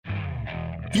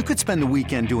You could spend the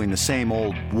weekend doing the same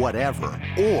old whatever,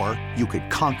 or you could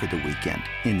conquer the weekend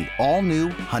in the all-new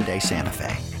Hyundai Santa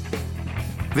Fe.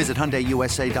 Visit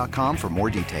HyundaiUSA.com for more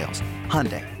details.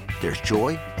 Hyundai, there's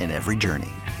joy in every journey.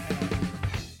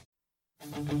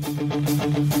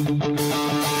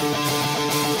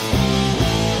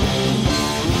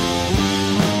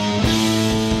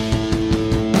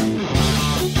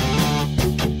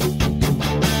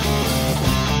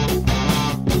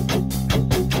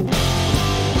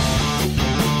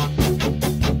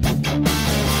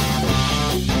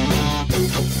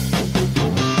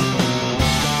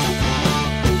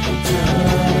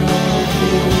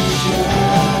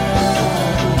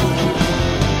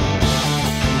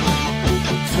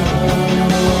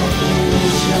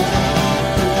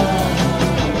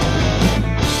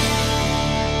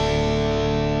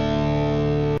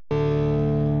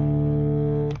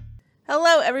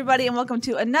 Everybody, and welcome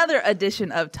to another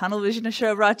edition of Tunnel Vision, a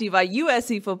show brought to you by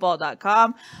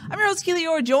USCFootball.com. I'm your host, Keely,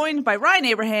 Eure, joined by Ryan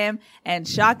Abraham and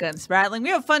Shotgun Spratling. We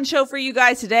have a fun show for you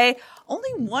guys today. Only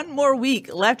one more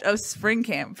week left of spring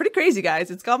camp. Pretty crazy,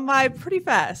 guys. It's gone by pretty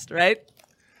fast, right?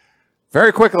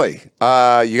 Very quickly.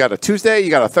 You got a Tuesday, you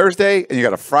got a Thursday, and you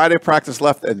got a Friday practice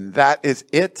left, and that is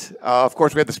it. Of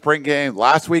course, we had the spring game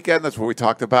last weekend. That's what we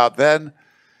talked about then.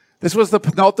 This was the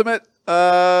penultimate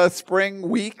spring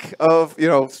week of,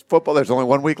 football. There's only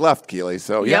 1 week left, Keely.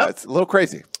 So, yeah, It's a little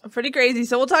crazy. Pretty crazy.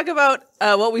 So we'll talk about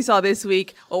what we saw this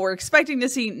week, what we're expecting to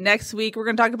see next week. We're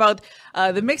going to talk about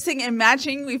the mixing and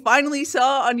matching we finally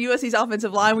saw on USC's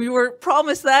offensive line. We were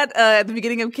promised that at the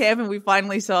beginning of camp, and we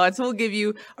finally saw it. So we'll give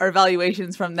you our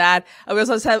evaluations from that.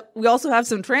 We also have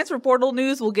some transfer portal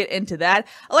news. We'll get into that.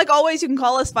 Like always, you can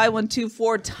call us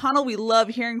 5124-TUNNEL. We love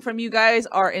hearing from you guys.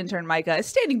 Our intern Micah is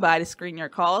standing by to screen your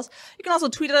calls. You can also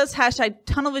tweet at us,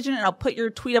 #TunnelVision, and I'll put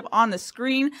your tweet up on the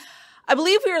screen. I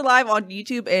believe we are live on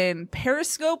YouTube and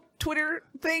Periscope Twitter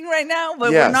thing right now,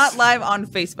 but We're not live on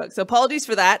Facebook. So apologies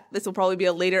for that. This will probably be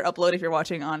a later upload if you're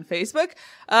watching on Facebook.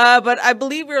 But I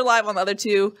believe we're live on the other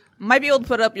two. Might be able to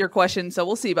put up your questions, so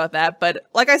we'll see about that. But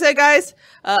like I said, guys,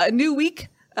 a new week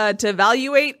to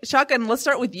evaluate. Shotgun, let's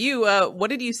start with you. What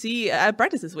did you see at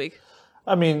practice this week?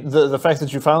 I mean, the fact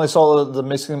that you finally saw the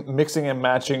mixing and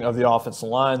matching of the offensive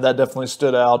line, that definitely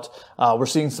stood out. We're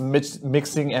seeing some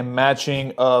mixing and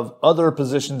matching of other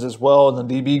positions as well in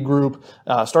the DB group.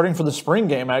 Starting for the spring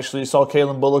game, actually, you saw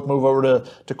Kalen Bullock move over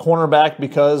to cornerback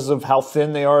because of how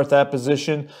thin they are at that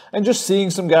position. And just seeing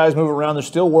some guys move around. They're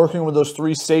still working with those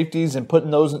three safeties and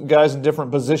putting those guys in different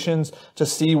positions to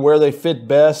see where they fit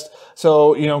best.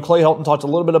 So, Clay Helton talked a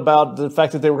little bit about the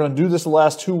fact that they were going to do this the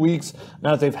last 2 weeks.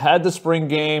 Now that they've had the spring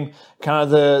game, kind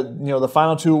of the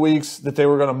final 2 weeks, that they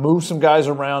were going to move some guys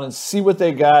around and see what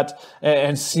they got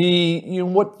and see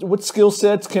what skill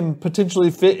sets can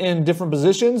potentially fit in different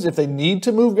positions if they need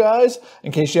to move guys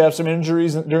in case you have some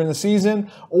injuries during the season,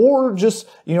 or just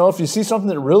if you see something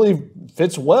that really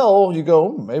fits well, you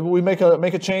go, maybe we make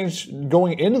a change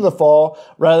going into the fall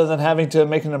rather than having to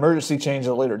make an emergency change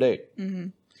at a later date. Mm-hmm.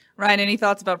 Ryan, any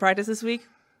thoughts about practice this week?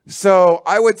 So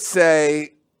I would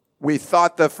say we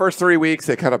thought the first 3 weeks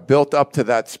they kind of built up to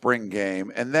that spring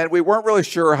game, and then we weren't really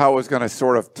sure how it was going to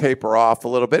sort of taper off a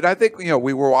little bit. I think,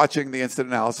 we were watching the incident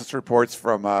analysis reports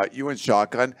from you and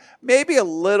Shotgun. Maybe a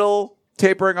little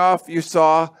tapering off you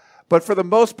saw, but for the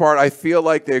most part, I feel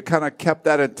like they kind of kept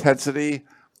that intensity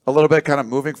a little bit kind of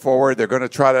moving forward. They're going to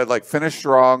try to finish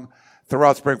strong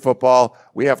throughout spring football.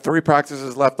 We have 3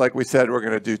 practices left. Like we said, we're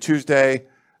going to do Tuesday,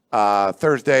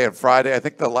 Thursday, and Friday. I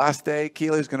think the last day,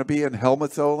 Keely, is going to be in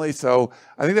helmets only. So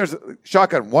I think there's,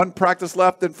 Shotgun, 1 practice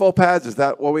left in full pads. Is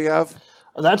that what we have?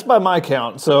 That's by my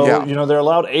count. So, they're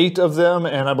allowed 8 of them,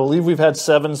 and I believe we've had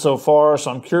 7 so far. So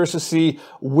I'm curious to see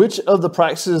which of the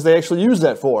practices they actually use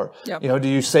that for. Yep. Do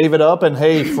you save it up and,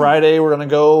 hey, Friday we're going to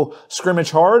go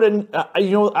scrimmage hard? And,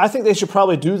 I think they should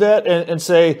probably do that and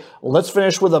say, let's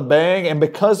finish with a bang. And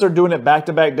because they're doing it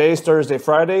back-to-back days, Thursday,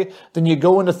 Friday, then you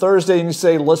go into Thursday and you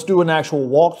say, let's do an actual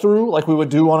walkthrough like we would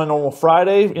do on a normal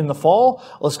Friday in the fall.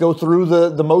 Let's go through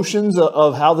the motions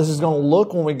of how this is going to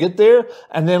look when we get there.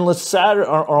 And then let's Saturday,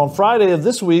 or on Friday of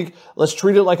this week, let's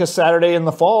treat it like a Saturday in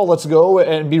the fall. Let's go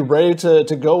and be ready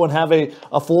to go and have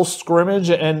a full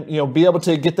scrimmage and, be able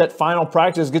to get that final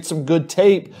practice, get some good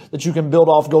tape that you can build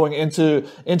off going into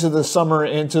the summer,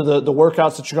 into the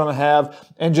workouts that you're going to have,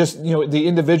 and just, the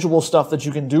individual stuff that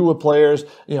you can do with players,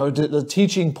 the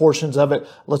teaching portions of it.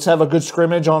 Let's have a good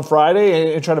scrimmage on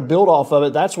Friday and try to build off of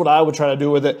it. That's what I would try to do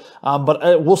with it.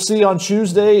 But we'll see on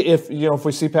Tuesday if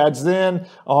we see pads then,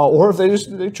 or if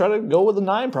they try to go with the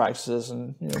 9 practices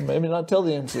and maybe not tell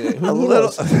the NCAA.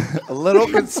 A little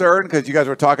concerned because you guys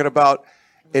were talking about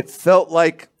it felt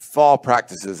like fall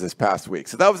practices this past week.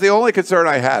 So that was the only concern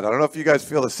I had. I don't know if you guys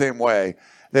feel the same way,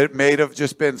 that it may have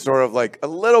just been sort of like a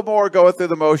little more going through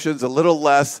the motions, a little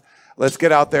less, let's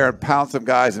get out there and pound some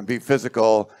guys and be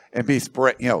physical and be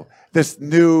this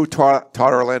new Todd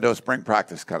Orlando spring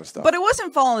practice kind of stuff. But it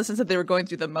wasn't fall in the sense that they were going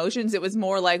through the motions. It was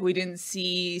more like we didn't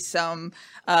see some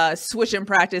switch in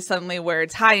practice suddenly where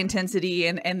it's high intensity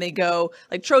and they go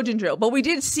like Trojan drill. But we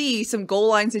did see some goal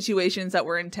line situations that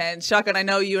were intense. Shotgun, I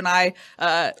know you and I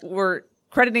were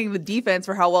crediting the defense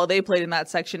for how well they played in that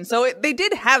section. So they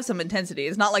did have some intensity.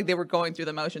 It's not like they were going through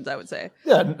the motions, I would say.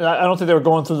 Yeah, I don't think they were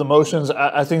going through the motions.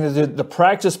 I think that the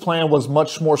practice plan was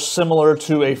much more similar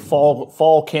to a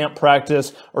fall camp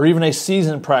practice or even a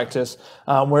season practice,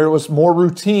 where it was more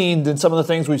routine than some of the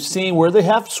things we've seen, where they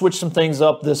have switched some things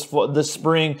up this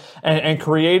spring and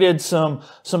created some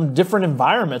different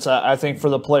environments, I think, for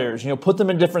the players. Put them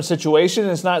in different situations.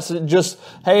 It's not just,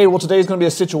 hey, well, today's going to be a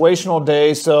situational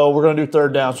day, so we're going to do third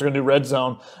downs, we're going to do red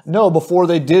zone. No, before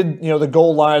they did, the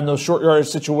goal line, those short yardage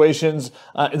situations,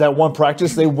 that one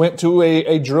practice, they went to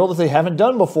a drill that they haven't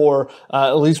done before,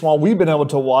 at least while we've been able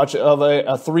to watch, of a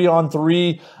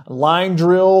 3-on-3 line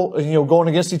drill, going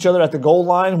against each other at the goal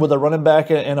line with a running back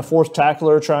and a fourth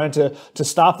tackler trying to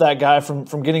stop that guy from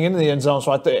getting into the end zone.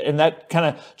 So and that kind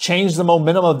of changed the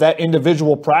momentum of that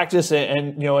individual practice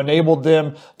and enabled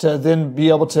them to then be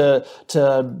able to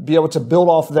build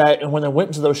off that. And when they went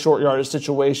into those short yardage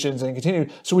situations and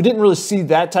continued. So we didn't really see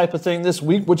that type of thing this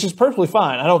week, which is perfectly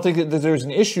fine. I don't think that there's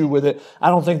an issue with it. I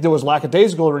don't think there was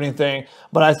lackadaisical or anything,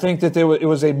 but I think that it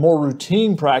was a more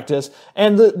routine practice,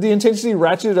 and the intensity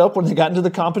ratcheted up when they got into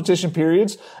the competition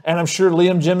periods. And I'm sure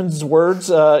Liam Jimmons' words,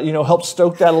 helped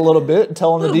stoke that a little bit,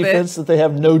 telling the defense that they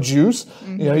have no juice.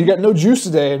 Mm-hmm. You got no juice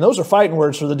today, and those are fighting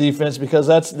words for the defense because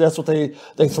that's what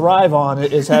they thrive on,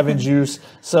 is having juice.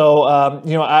 So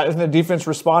I think the defense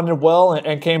responded well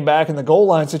and came back in the goal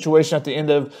line situation at the end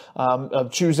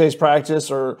of Tuesday's practice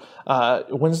or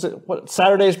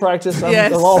Saturday's practice.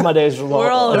 Yes. All my days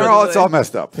are it's all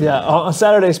messed up. Yeah, on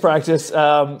Saturday's practice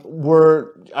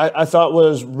I thought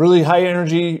was really high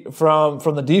energy from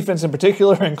the defense in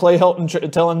particular, and Clay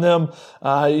Helton telling them,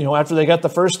 after they got the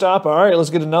first stop, all right, let's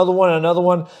get another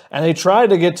one, and they tried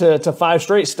to get to 5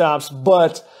 straight stops,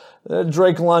 but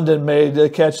Drake London made a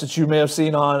catch that you may have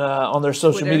seen on their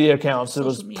social media accounts. It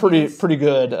was pretty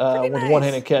good with a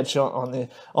one-handed catch on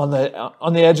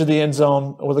the edge of the end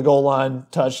zone with a goal line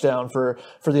touchdown for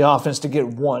the offense to get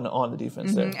one on the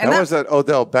defense there. And that was an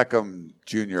Odell Beckham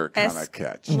Jr. kind of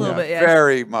catch. A little bit, yeah.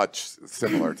 Very much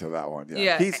similar to that one.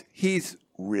 Yeah. Yeah. He's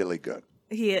really good.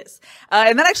 He is.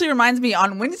 And that actually reminds me,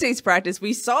 on Wednesday's practice,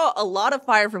 we saw a lot of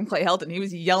fire from Clay Helton. He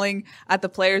was yelling at the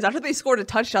players after they scored a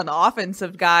touchdown. The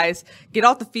offensive guys, get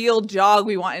off the field, jog.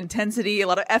 We want intensity. A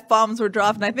lot of F-bombs were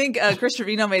dropped. And I think Chris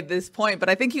Trevino made this point, but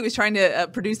I think he was trying to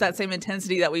produce that same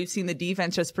intensity that we've seen the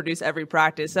defense just produce every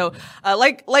practice. So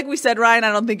like we said, Ryan,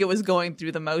 I don't think it was going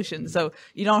through the motions. So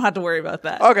you don't have to worry about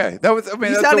that. Okay. That's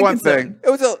the one thing. It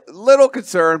was a little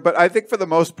concern, but I think for the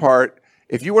most part,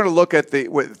 if you want to look at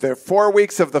the 4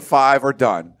 weeks of the 5 are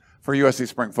done for USC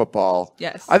spring football.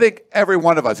 Yes. I think every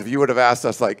one of us, if you would have asked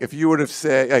us, if you would have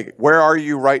said, where are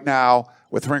you right now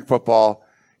with spring football?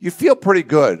 You feel pretty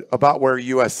good about where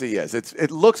USC is.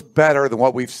 It looks better than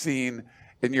what we've seen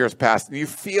in years past. And you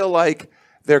feel like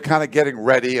they're kind of getting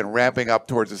ready and ramping up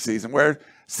towards the season, where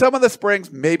some of the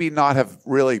springs maybe not have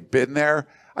really been there.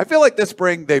 I feel like this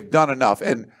spring they've done enough.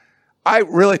 And I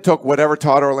really took whatever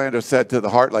Todd Orlando said to the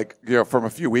heart, from a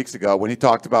few weeks ago when he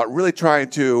talked about really trying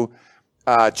to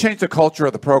change the culture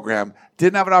of the program.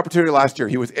 Didn't have an opportunity last year.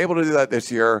 He was able to do that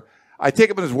this year. I take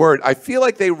him at his word. I feel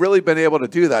like they've really been able to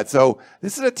do that. So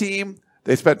this is a team.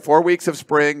 They spent 4 weeks of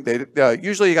spring. They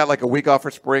usually you got like a week off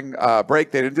for spring break.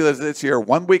 They didn't do this year.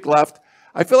 1 week left.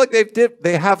 I feel like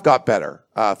they have got better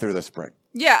through the spring.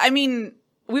 Yeah, I mean,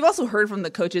 we've also heard from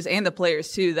the coaches and the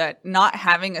players too that not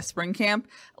having a spring camp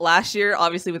last year,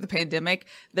 obviously with the pandemic,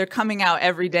 they're coming out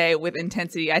every day with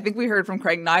intensity. I think we heard from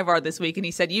Craig Naivar this week, and he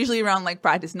said usually around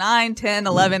practice 9, 10,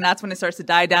 11, that's when it starts to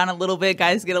die down a little bit.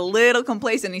 Guys get a little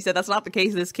complacent. He said that's not the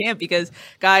case this camp because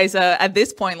guys at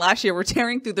this point last year were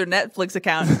tearing through their Netflix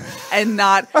account and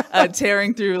not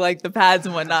tearing through the pads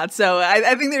and whatnot. So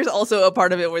I think there's also a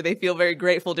part of it where they feel very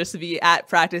grateful just to be at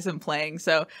practice and playing.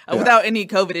 So without any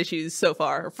COVID issues so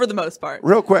far. far, for the most part.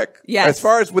 Real quick. Yes. As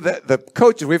far as with the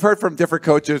coaches, we've heard from different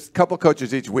coaches, a couple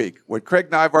coaches each week. Would Craig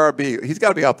Naivar he's got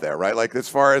to be up there, right? Like, as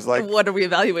far as like. What are we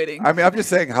evaluating? I mean, I'm just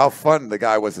saying how fun the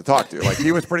guy was to talk to. Like,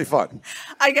 he was pretty fun.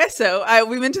 I guess so.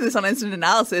 We mentioned this on Instant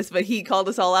Analysis, but he called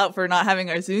us all out for not having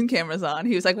our Zoom cameras on.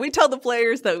 He was like, we tell the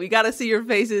players that we got to see your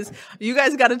faces. You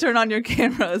guys got to turn on your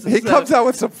cameras. He comes out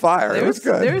with some fire. It was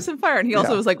good. There was some fire. And he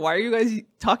also was like, why are you guys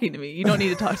talking to me? You don't need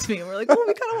to talk to me. And we're like, oh,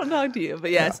 we kind of want to talk to you.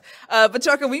 But yes. Yeah. But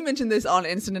Chaka, we mentioned this on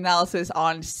Instant Analysis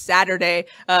on Saturday.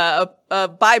 A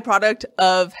byproduct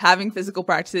of having physical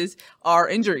practices are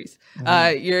injuries.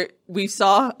 We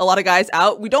saw a lot of guys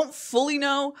out. We don't fully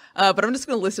know, but I'm just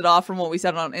going to list it off from what we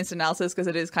said on Instant Analysis because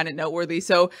it is kind of noteworthy.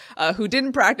 So, who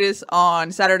didn't practice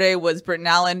on Saturday was Britton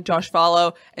Allen, Josh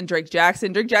Fallow, and Drake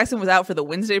Jackson. Drake Jackson was out for the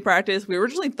Wednesday practice. We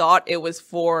originally thought it was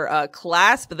for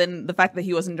class, but then the fact that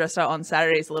he wasn't dressed out on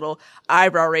Saturday is a little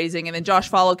eyebrow raising. And then Josh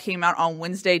Fallow came out on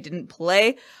Wednesday, didn't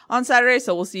play on Saturday,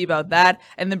 so we'll see about that.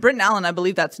 And then Britton Allen, I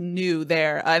believe that's new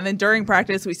there. And then during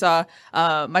practice, we saw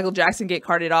Michael Jackson get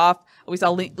carted off. We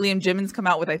saw Liam Jimmons come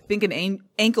out with, I think, an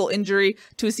ankle injury.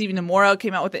 Tuasivi Nomura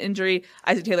came out with an injury.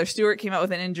 Isaac Taylor-Stewart came out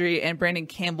with an injury. And Brandon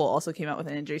Campbell also came out with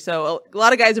an injury. So a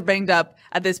lot of guys are banged up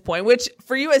at this point, which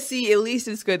for USC, at least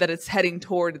is good that it's heading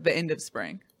toward the end of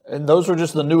spring. And those were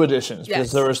just the new additions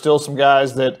because there were still some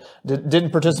guys that didn't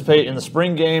participate in the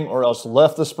spring game or else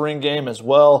left the spring game as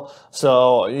well.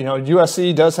 So,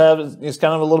 USC is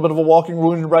kind of a little bit of a walking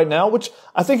wounded right now, which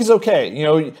I think is okay.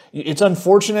 It's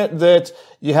unfortunate that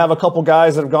you have a couple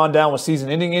guys that have gone down with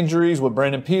season-ending injuries with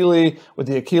Brandon Keely, with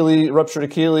the ruptured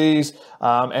Achilles,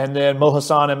 and then Mo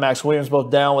Hassan and Max Williams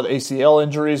both down with ACL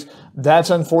injuries.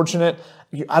 That's unfortunate.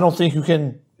 I don't think you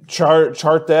can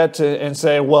chart that and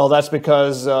say, well, that's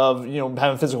because of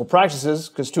having physical practices.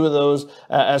 Because two of those,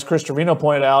 as Chris Trevino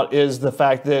pointed out, is the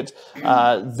fact that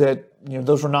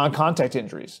those were non-contact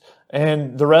injuries.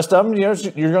 And the rest of them,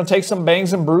 you're going to take some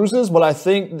bangs and bruises, but I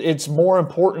think it's more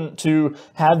important to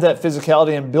have that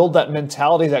physicality and build that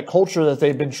mentality, that culture that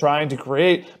they've been trying to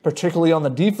create, particularly on the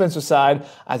defensive side.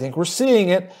 I think we're seeing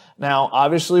it. Now,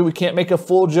 obviously, we can't make a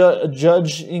full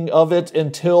judging of it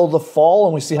until the fall,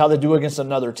 and we see how they do against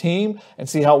another team and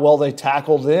see how well they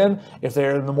tackle then. If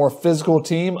they're the more physical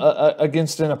team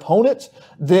against an opponent,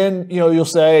 then, you'll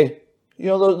say,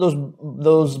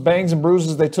 those bangs and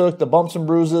bruises they took, the bumps and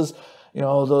bruises,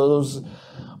 those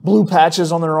blue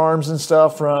patches on their arms and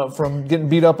stuff from getting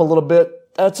beat up a little bit,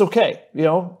 that's okay.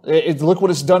 Look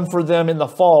what it's done for them in the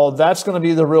fall. That's going to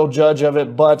be the real judge of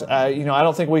it. But, I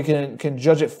don't think we can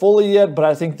judge it fully yet, but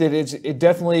I think that it's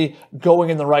definitely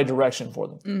going in the right direction for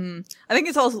them. Mm-hmm. I think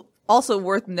it's also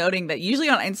worth noting that usually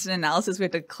on Instant Analysis, we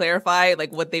have to clarify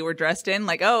like what they were dressed in,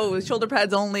 like, shoulder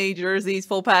pads only, jerseys,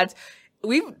 full pads.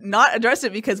 We've not addressed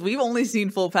it because we've only seen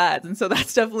full pads. And so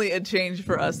that's definitely a change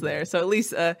for us there. So at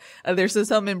least there's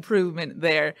some improvement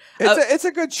there. It's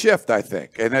a good shift, I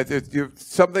think. And it's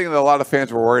something that a lot of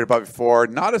fans were worried about before.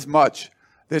 Not as much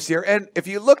this year. And if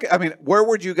you look, where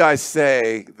would you guys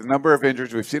say the number of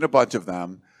injuries? We've seen a bunch of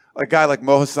them. A guy like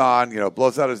Mo Hassan,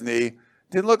 blows out his knee.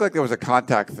 Didn't look like there was a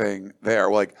contact thing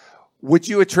there. Like, would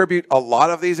you attribute a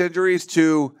lot of these injuries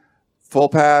to full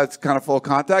pads, kind of full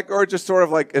contact, or just sort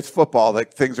of like it's football,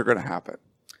 like things are going to happen?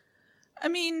 I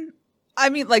mean,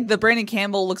 like the Brandon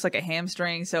Campbell looks like a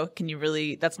hamstring, so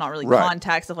that's not really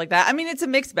contact, stuff like that. It's a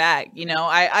mixed bag,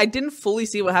 I didn't fully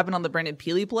see what happened on the Brandon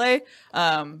Peely play,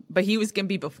 but he was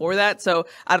gimpy before that, so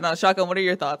I don't know. Shotgun, what are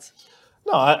your thoughts?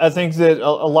 No, I think that a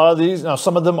lot of these, now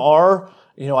some of them are,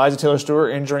 Isaac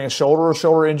Taylor-Stewart injuring a shoulder.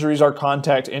 Shoulder injuries are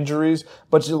contact injuries.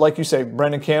 But like you say,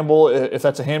 Brandon Campbell, if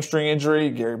that's a hamstring injury,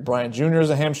 Gary Bryant Jr.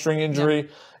 is a hamstring injury.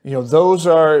 Yeah. Those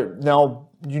are, now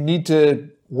you need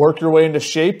to work your way into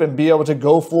shape and be able to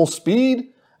go full speed.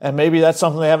 And maybe that's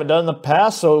something they haven't done in the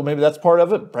past, so maybe that's part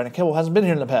of it. Brandon Campbell hasn't been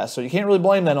here in the past, so you can't really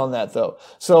blame that on that, though.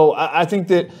 So I think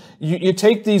that you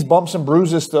take these bumps and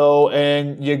bruises, though,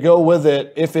 and you go with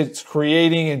it if it's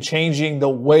creating and changing the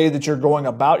way that you're going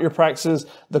about your practices,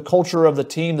 the culture of the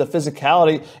team, the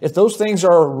physicality. If those things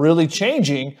are really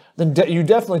changing, then you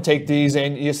definitely take these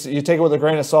and you take it with a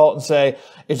grain of salt and say,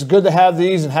 it's good to have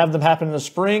these and have them happen in the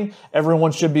spring.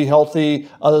 Everyone should be healthy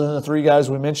other than the three guys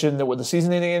we mentioned that with the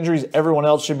season-ending injuries. Everyone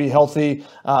else should be healthy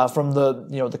from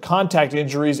the contact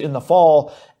injuries in the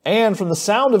fall. And from the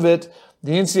sound of it,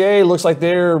 The NCAA looks like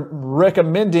they're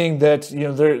recommending that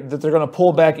they're going to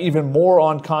pull back even more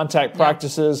on contact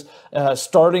practices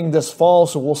starting this fall.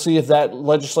 So we'll see if that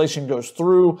legislation goes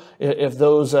through, if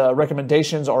those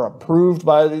recommendations are approved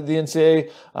by the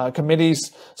NCAA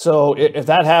committees. So if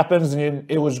that happens, then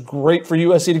it was great for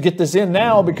USC to get this in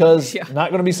now, because not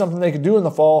going to be something they could do in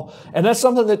the fall. And that's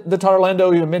something that Todd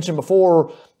Orlando even mentioned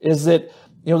before, is that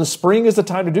the spring is the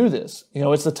time to do this.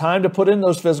 It's the time to put in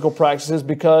those physical practices,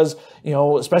 because,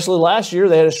 especially last year,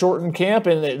 they had a shortened camp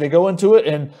and they go into it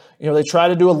and, they try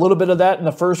to do a little bit of that in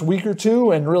the first week or two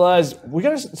and realize we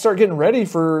got to start getting ready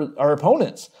for our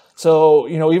opponents. So,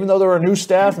 even though they're a new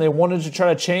staff and they wanted to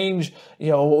try to change,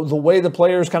 the way the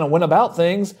players kind of went about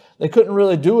things, they couldn't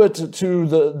really do it to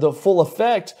the full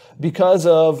effect because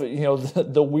of,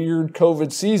 the weird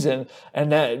COVID season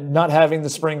and that not having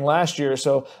the spring last year.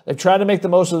 So they've tried to make the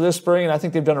most of this spring, and I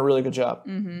think they've done a really good job.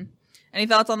 Mm-hmm. Any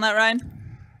thoughts on that, Ryan?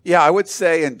 Yeah, I would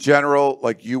say in general,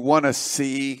 you want to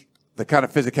see the kind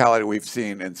of physicality we've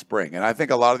seen in spring. And I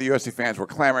think a lot of the USC fans were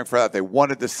clamoring for that. They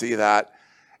wanted to see that.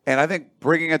 And I think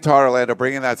bringing in Todd Orlando,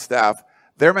 bringing that staff,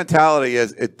 their mentality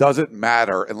is it doesn't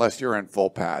matter unless you're in full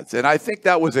pads. And I think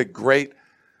that was a great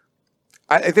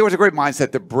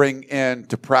mindset to bring in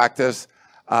to practice.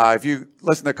 If you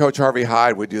listen to Coach Harvey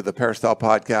Hyde, we do the Peristyle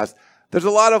podcast, there's a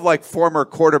lot of former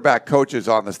quarterback coaches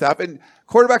on the staff, and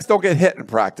quarterbacks don't get hit in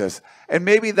practice. And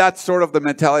maybe that's sort of the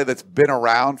mentality that's been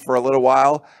around for a little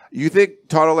while. You think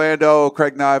Todd Orlando,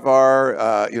 Craig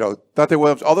Naivar, Dante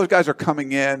Williams, all those guys are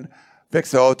coming in, Vic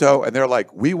Soto, and they're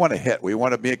like, we want to hit. We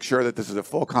want to make sure that this is a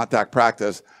full contact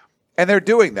practice. And they're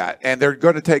doing that. And they're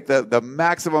going to take the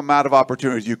maximum amount of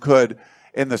opportunities you could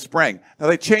in the spring. Now,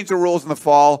 they changed the rules in the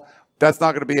fall. That's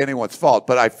not going to be anyone's fault.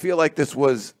 But I feel like this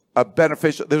was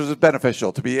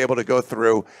beneficial to be able to go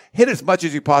through, hit as much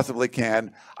as you possibly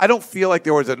can. I don't feel like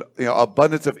there was an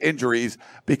abundance of injuries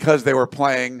because they were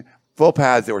playing full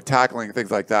pads, they were tackling,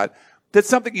 things like that. That's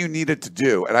something you needed to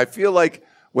do. And I feel like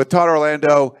with Todd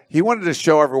Orlando, he wanted to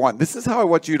show everyone, this is how I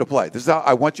want you to play. This is how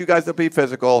I want you guys to be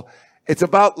physical. It's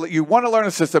about, you want to learn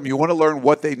a system. You want to learn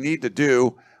what they need to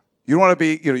do. You want to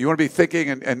be, you want to be thinking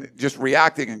and just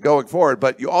reacting and going forward,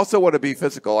 but you also want to be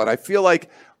physical. And I feel like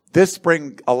this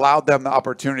spring allowed them the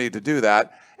opportunity to do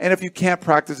that. And if you can't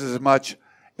practice as much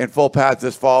in full pads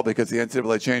this fall because the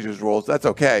NCAA changes rules, that's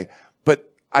okay.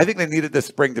 But I think they needed this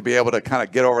spring to be able to kind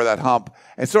of get over that hump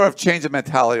and sort of change the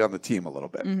mentality on the team a little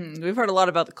bit. Mm-hmm. We've heard a lot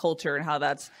about the culture and how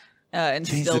that's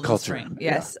instilled in the spring.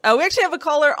 Yes. Yeah. We actually have a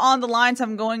caller on the line, so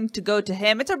I'm going to go to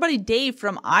him. It's our buddy Dave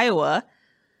from Iowa.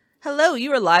 Hello,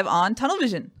 you are live on Tunnel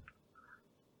Vision.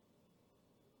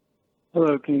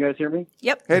 Hello, can you guys hear me?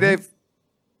 Yep. Hey, Dave.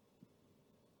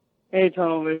 Hey,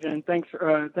 Tunnel Vision. Thanks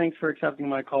for accepting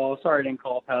my call. Sorry I didn't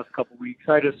call past couple weeks.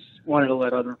 I just wanted to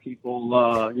let other people,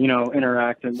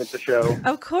 interact with the show.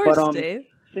 Of course, but, Dave.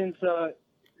 Since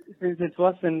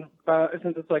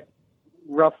it's like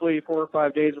roughly 4 or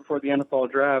 5 days before the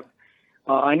NFL draft,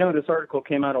 I know this article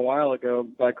came out a while ago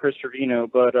by Chris Trevino,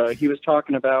 but he was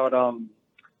talking about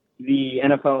the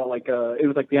NFL, it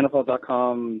was the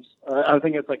NFL.com's. I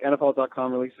think it's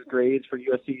NFL.com releases grades for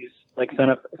USC's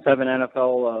 7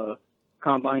 NFL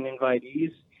combine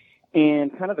invitees,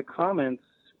 and kind of the comments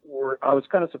I was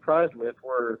kind of surprised with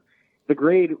were the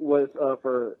grade was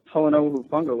for Talanoa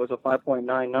Hufanga was a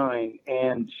 5.99,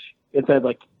 and it said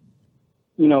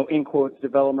in quotes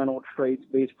developmental traits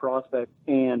based prospect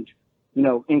and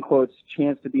in quotes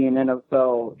chance to be in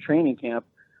NFL training camp.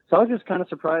 So I was just kind of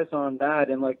surprised on that,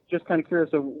 and just kind of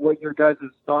curious of what your guys'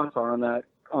 thoughts are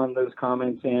on those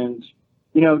comments, and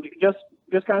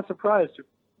just kind of surprised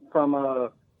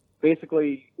from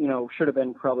basically should have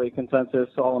been probably a consensus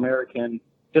All-American.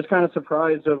 Just kind of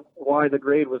surprised of why the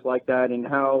grade was like that, and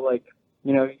how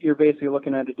you're basically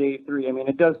looking at a day 3. I mean,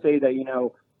 it does say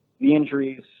that the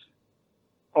injuries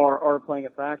are playing a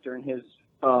factor in his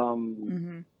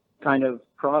kind of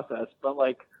process, but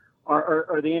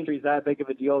Are the injuries that big of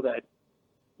a deal that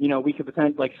we could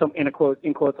potentially in quotes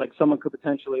someone could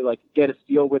potentially get a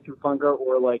steal with Hufanga,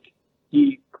 or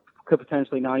he could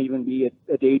potentially not even be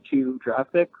a day 2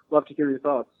 draft pick? Love to hear your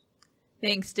thoughts.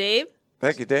 Thanks, Dave.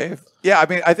 Thank you, Dave. Yeah, I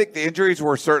mean, I think the injuries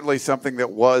were certainly something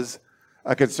that was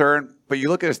a concern, but you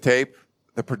look at his tape,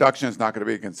 the production is not going to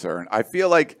be a concern. I feel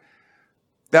like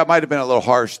that might have been a little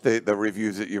harsh, the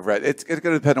reviews that you've read. It's going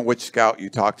to depend on which scout you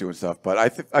talk to and stuff. But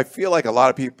I feel like a lot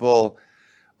of people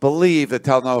believe that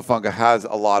Talanoa Hufanga has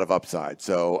a lot of upside.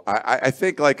 So I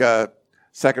think a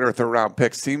second or third round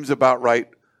pick seems about right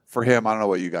for him. I don't know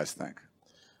what you guys think.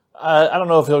 I don't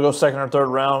know if he'll go second or third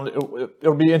round.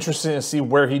 It'll be interesting to see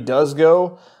where he does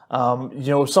go.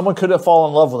 Someone could have fallen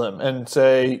in love with him and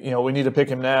say, we need to pick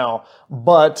him now.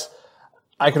 But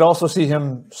I could also see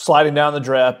him sliding down the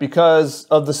draft because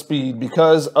of the speed,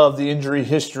 because of the injury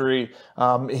history.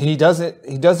 He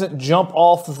doesn't jump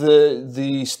off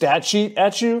the stat sheet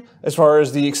at you as far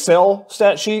as the Excel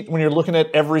stat sheet when you're looking at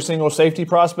every single safety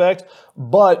prospect.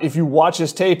 But if you watch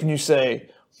his tape and you say,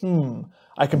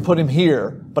 I can put him here,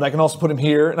 but I can also put him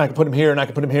here, and I can put him here, and I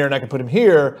can put him here, and I can put him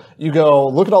here, you go,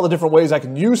 look at all the different ways I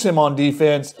can use him on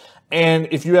defense. And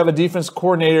if you have a defense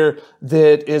coordinator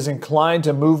that is inclined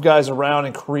to move guys around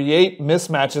and create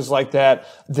mismatches like that,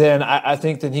 then I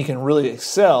think that he can really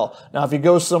excel. Now, if he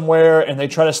goes somewhere and they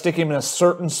try to stick him in a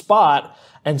certain spot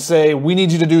and say, we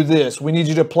need you to do this, we need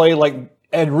you to play like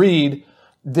Ed Reed,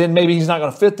 then maybe he's not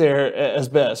going to fit there as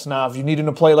best. Now, if you need him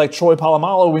to play like Troy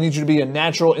Polamalu, we need you to be a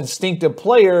natural, instinctive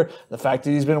player. The fact that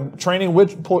he's been training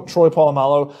with Troy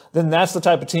Polamalu, then that's the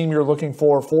type of team you're looking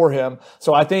for him.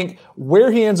 So I think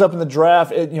where he ends up in the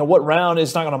draft, what round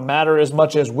is not going to matter as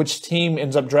much as which team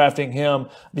ends up drafting him,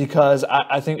 because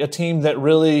I think a team that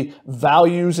really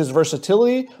values his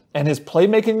versatility and his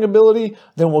playmaking ability,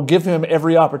 then will give him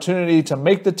every opportunity to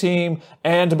make the team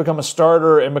and to become a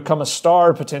starter and become a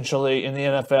star potentially in the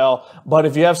NFL. But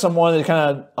if you have someone that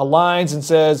kind of aligns and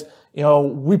says,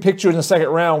 we picked you in the second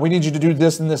round, we need you to do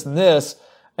this and this and this,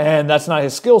 and that's not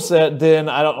his skill set, then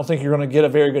I don't think you're going to get a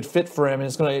very good fit for him. And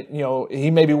it's going to,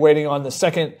 he may be waiting on the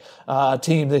second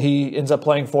team that he ends up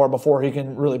playing for before he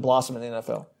can really blossom in the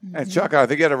NFL. And Chuck, I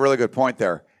think you had a really good point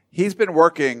there. He's been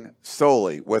working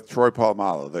solely with Troy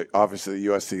Polamalu, obviously the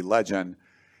USC legend.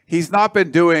 He's not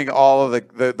been doing all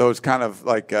of those kind of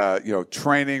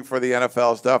training for the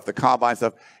NFL stuff, the combine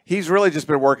stuff. He's really just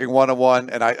been working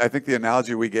one-on-one. And I think the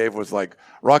analogy we gave was like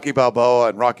Rocky Balboa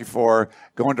and Rocky IV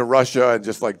going to Russia and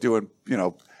just like doing,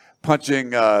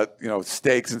 punching,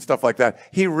 stakes and stuff like that.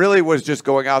 He really was just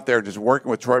going out there and just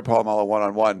working with Troy Polamalu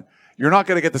one-on-one. You're not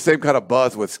going to get the same kind of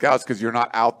buzz with scouts because you're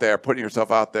not out there putting yourself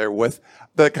out there with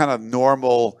the kind of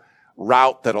normal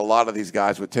route that a lot of these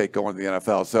guys would take going to the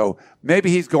NFL. So maybe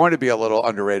he's going to be a little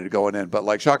underrated going in. But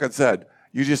like Shotgun said,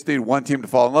 you just need one team to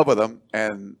fall in love with him,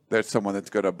 and there's someone that's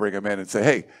going to bring him in and say,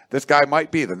 hey, this guy might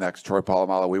be the next Troy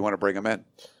Polamalu. We want to bring him in.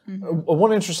 Mm-hmm.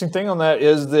 One interesting thing on that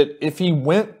is that if he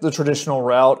went the traditional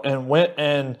route and went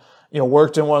and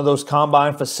worked in one of those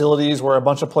combine facilities where a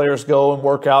bunch of players go and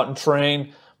work out and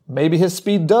train, maybe his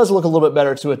speed does look a little bit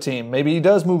better to a team. Maybe he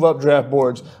does move up draft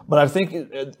boards. But I think,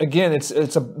 again,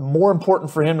 it's more important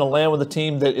for him to land with a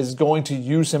team that is going to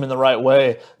use him in the right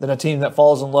way than a team that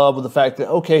falls in love with the fact that,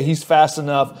 okay, he's fast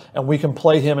enough and we can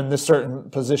play him in this certain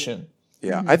position.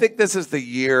 Yeah, I think this is the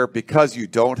year, because you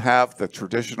don't have the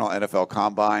traditional NFL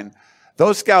combine.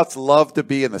 Those scouts love to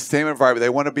be in the same environment. They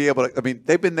want to be able to,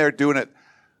 they've been there doing it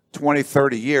 20,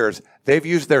 30 years. They've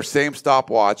used their same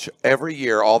stopwatch every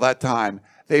year, all that time.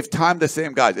 They've timed the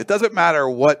same guys. It doesn't matter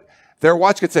what their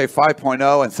watch could say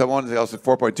 5.0 and someone else at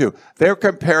 4.2. They're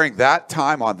comparing that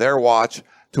time on their watch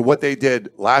to what they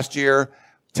did last year,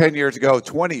 10 years ago,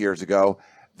 20 years ago.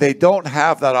 They don't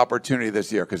have that opportunity this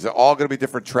year because they're all going to be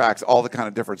different tracks, all the kind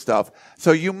of different stuff.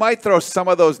 So you might throw some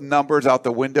of those numbers out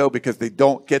the window because they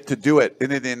don't get to do it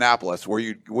in Indianapolis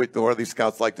where these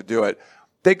scouts like to do it.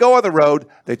 They go on the road.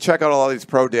 They check out all these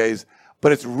pro days.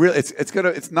 But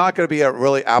it's not going to be a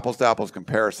really apples to apples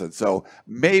comparison. So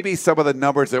maybe some of the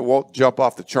numbers that won't jump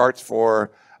off the charts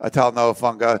for Talanoa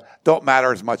Funga don't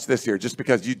matter as much this year, just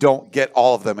because you don't get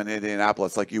all of them in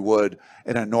Indianapolis like you would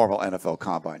in a normal NFL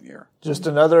combine year. Just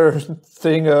another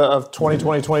thing of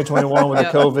 2020, 2021 with the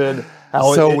COVID.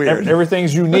 How so weird.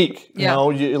 Everything's unique.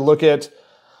 You look at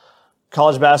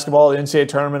college basketball, the NCAA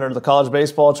tournament, or the college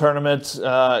baseball tournament,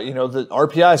 the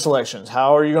RPI selections.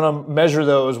 How are you going to measure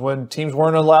those when teams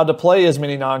weren't allowed to play as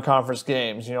many non-conference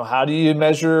games? How do you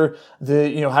measure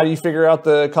how do you figure out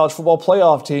the college football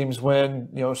playoff teams when,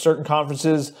 certain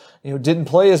conferences, didn't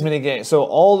play as many games? So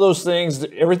all those things,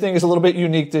 everything is a little bit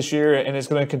unique this year, and it's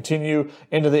going to continue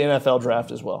into the NFL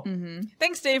draft as well. Mm-hmm.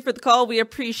 Thanks, Dave, for the call. We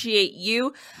appreciate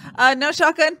you. No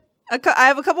Shotgun. I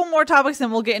have a couple more topics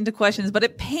and we'll get into questions, but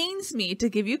it pains me to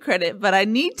give you credit, but I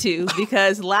need to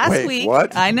because last week,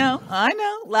 what? I know.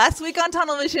 Last week on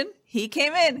Tunnel Vision, he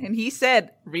came in and he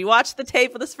said, rewatch the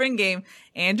tape of the spring game.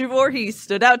 Andrew Voorhees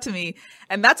stood out to me.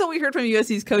 And that's what we heard from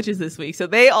USC's coaches this week. So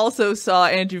they also saw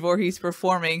Andrew Voorhees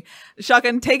performing.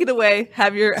 Shotgun, take it away.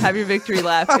 Have your victory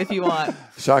lap if you want.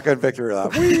 Shotgun victory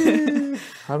lap.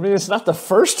 It's not the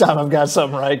first time I've got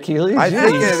something right, Keely. I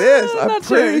think it is. I'm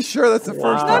pretty sure that's the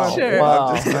first time. Not sure. Wow.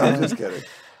 I'm just kidding.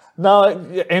 No,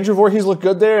 Andrew Voorhees looked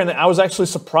good there, and I was actually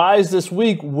surprised this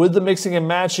week with the mixing and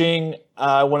matching.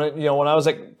 When I was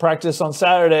at practice on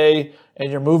Saturday,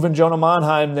 and you're moving Jonah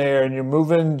Monheim there, and you're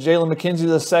moving Jalen McKenzie to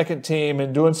the second team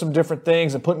and doing some different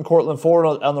things and putting Cortland Ford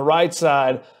on the right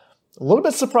side. A little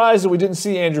bit surprised that we didn't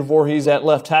see Andrew Voorhees at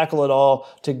left tackle at all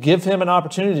to give him an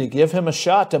opportunity, give him a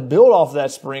shot to build off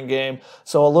that spring game.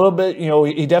 So a little bit,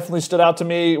 he definitely stood out to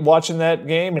me watching that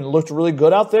game and looked really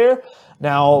good out there.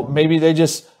 Now, maybe they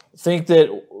just think that,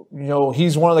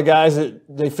 he's one of the guys that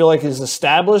they feel like is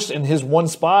established in his one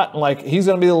spot. Like, he's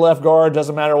going to be the left guard.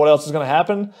 Doesn't matter what else is going to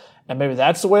happen. And maybe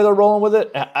that's the way they're rolling with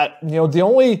it. The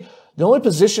only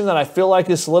position that I feel like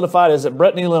is solidified is that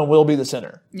Brett Nealon will be the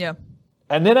center. Yeah.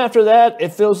 And then after that,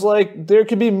 it feels like there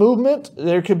could be movement.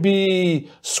 There could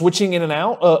be switching in and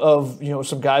out of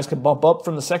some guys could bump up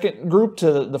from the second group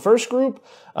to the first group,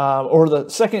 or the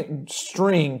second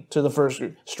string to the first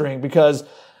string, because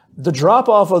the drop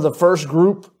off of the first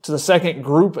group to the second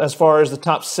group, as far as the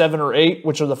top 7 or 8,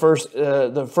 which are the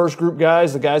first group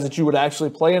guys, the guys that you would actually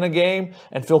play in a game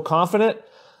and feel confident,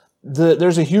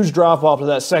 there's a huge drop off to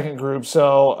that second group.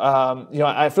 So,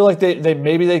 I feel like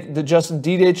the Justin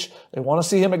Dedich, they want to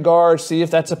see him at guard, see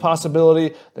if that's a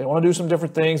possibility. They want to do some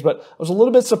different things, but I was a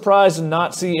little bit surprised to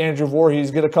not see Andrew Voorhees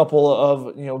get a couple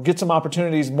of, get some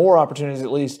opportunities, more opportunities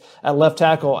at least at left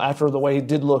tackle after the way he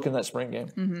did look in that spring game.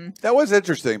 Mm-hmm. That was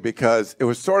interesting because it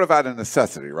was sort of out of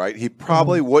necessity, right? He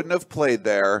probably wouldn't have played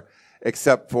there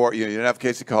except for, you didn't have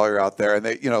Casey Collier out there, and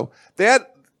they had.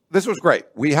 This was great.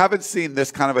 We haven't seen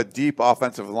this kind of a deep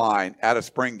offensive line at a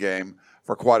spring game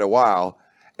for quite a while.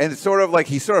 And it's sort of like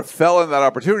he sort of fell in that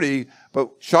opportunity,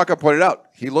 but Shaka pointed out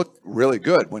he looked really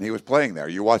good when he was playing there.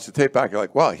 You watch the tape back, you're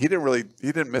like, wow, he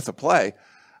didn't miss a play.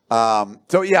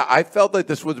 I felt like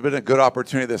this would have been a good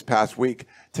opportunity this past week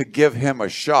to give him a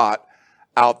shot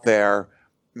out there.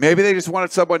 Maybe they just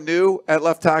wanted someone new at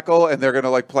left tackle and they're going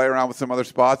to play around with some other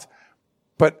spots.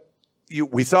 But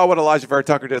we saw what Elijah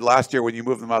Vera-Tucker did last year when you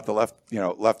moved him out the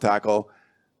left tackle.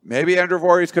 Maybe Andrew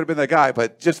Voorhees could have been the guy,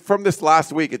 but just from this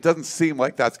last week, it doesn't seem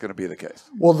like that's going to be the case.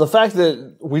 Well, the fact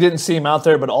that we didn't see him out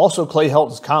there, but also Clay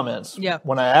Helton's comments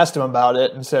when I asked him about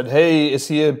it and said, hey, is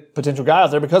he a potential guy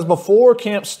out there? Because before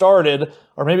camp started,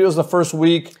 or maybe it was the first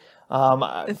week.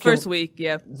 The first week,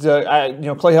 yeah.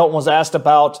 Clay Helton was asked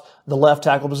about the left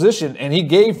tackle position, and he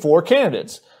gave 4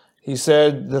 candidates. He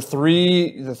said the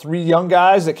three young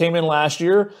guys that came in last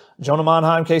year, Jonah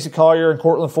Monheim, Casey Collier, and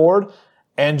Cortland Ford,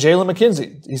 and Jalen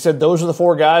McKenzie. He said those are the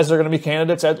 4 guys that are going to be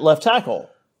candidates at left tackle.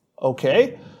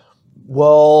 Okay.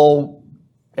 Well,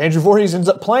 Andrew Voorhees ends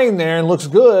up playing there and looks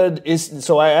good.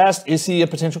 So I asked, is he a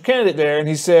potential candidate there? And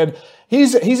he said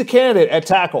he's a candidate at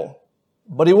tackle.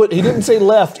 But he didn't say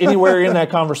left anywhere in that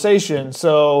conversation.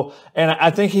 So, and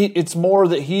I think it's more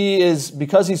that he is,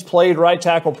 because he's played right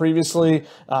tackle previously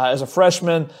as a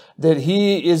freshman, that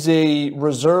he is a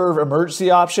reserve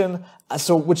emergency option.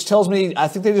 So, which tells me I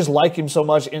think they just like him so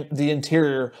much in the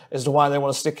interior as to why they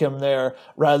want to stick him there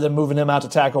rather than moving him out to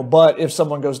tackle. But if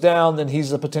someone goes down, then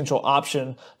he's a potential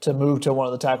option to move to one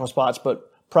of the tackle spots. But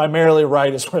primarily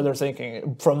right is where they're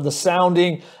thinking from the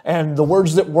sounding and the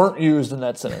words that weren't used in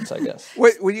that sentence, I guess.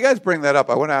 Wait, when you guys bring that up,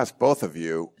 I want to ask both of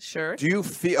you. Sure. Do you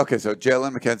feel, okay, so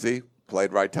Jalen McKenzie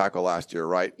played right tackle last year,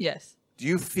 right? Yes. Do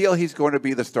you feel he's going to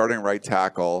be the starting right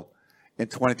tackle in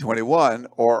 2021,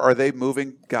 or are they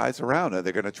moving guys around? Are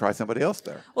they going to try somebody else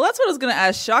there? Well, that's what I was going to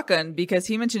ask Shotgun, because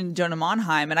he mentioned Jonah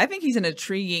Monheim, and I think he's an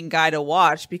intriguing guy to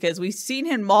watch because we've seen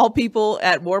him maul people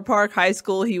at Moore Park High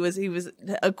School. He was,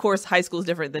 of course, high school is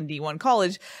different than D1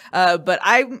 college, but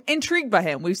I'm intrigued by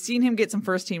him. We've seen him get some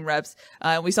first team reps.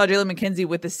 We saw Jalen McKenzie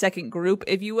with the second group,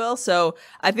 if you will. So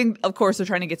I think, of course, they're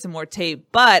trying to get some more tape,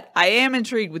 but I am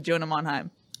intrigued with Jonah Monheim.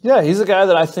 Yeah, he's a guy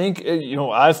that I think,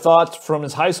 I've thought from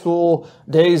his high school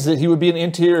days that he would be an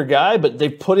interior guy, but they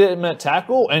put him at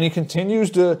tackle, and he continues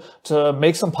to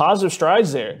make some positive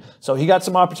strides there. So he got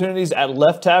some opportunities at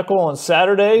left tackle on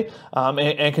Saturday,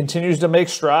 and continues to make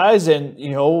strides. And,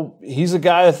 he's a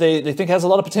guy that they think has a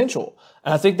lot of potential.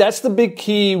 And I think that's the big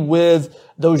key with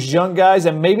those young guys.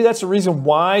 And maybe that's the reason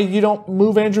why you don't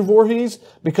move Andrew Voorhees,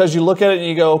 because you look at it and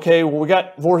you go, okay, well, we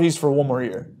got Voorhees for one more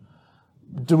year.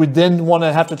 Do we then want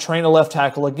to have to train a left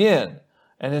tackle again,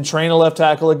 and then train a left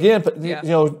tackle again? But and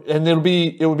it would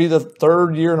be the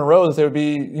third year in a row that they would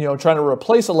be trying to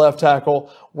replace a left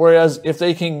tackle. Whereas if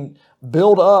they can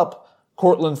build up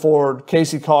Cortland Ford,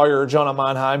 Casey Collier, or Jonah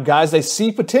Monheim, guys they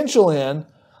see potential in,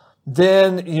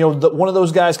 then one of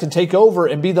those guys can take over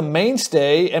and be the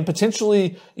mainstay, and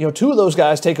potentially 2 of those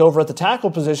guys take over at the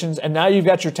tackle positions, and now you've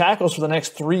got your tackles for the next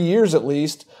 3 years at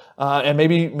least. and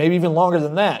maybe even longer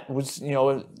than that. Which,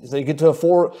 if they get to a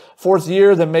fourth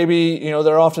year, then maybe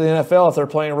they're off to the NFL if they're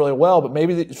playing really well. But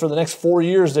maybe for the next 4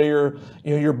 years, they're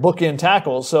your bookend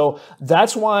tackles. So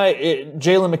that's why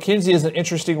Jalen McKenzie is an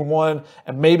interesting one,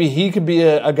 and maybe he could be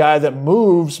a guy that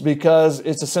moves because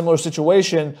it's a similar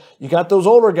situation. You got those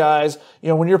older guys.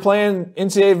 When you're playing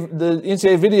the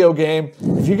NCAA video game,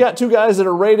 if you got two guys that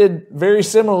are rated very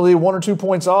similarly, 1 or 2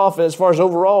 points off as far as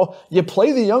overall, you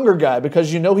play the younger guy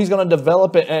because he's going to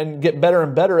develop it and get better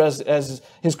and better as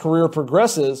his career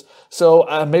progresses.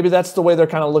 So maybe that's the way they're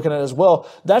kind of looking at it as well.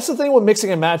 That's the thing with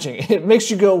mixing and matching. It makes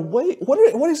you go, wait,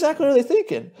 what exactly are they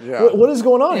thinking? Yeah. What is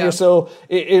going on here? So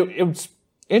it's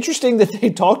interesting that they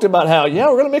talked about how, we're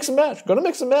going to mix and match.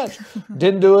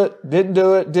 Didn't do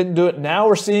it. Now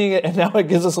we're seeing it, and now it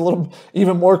gives us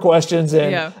even more questions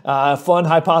and fun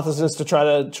hypothesis to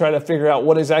try to figure out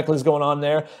what exactly is going on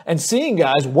there. And seeing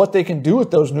guys, what they can do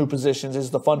with those new positions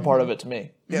is the fun part of it to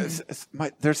me. Yeah,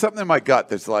 there's something in my gut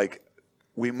that's like,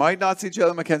 we might not see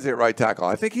Jalen McKenzie at right tackle.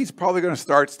 I think he's probably going to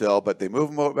start still, but they move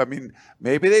him over. I mean,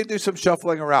 maybe they do some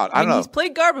shuffling around. I don't know. He's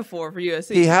played guard before for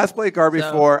USC. He has played guard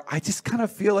before. I just kind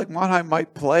of feel like Monheim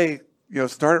might play,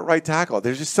 start at right tackle.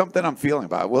 There's just something I'm feeling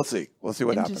about it. We'll see. We'll see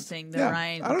what happens. Interesting, the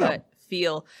Ryan gut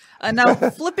feel. Now,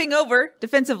 flipping over,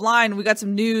 defensive line, we got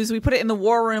some news. We put it in the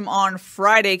war room on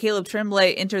Friday. Caleb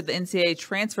Tremblay entered the NCAA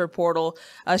Transfer Portal.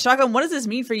 Shotgun, what does this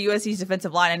mean for USC's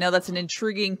defensive line? I know that's an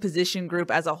intriguing position group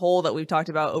as a whole that we've talked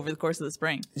about over the course of the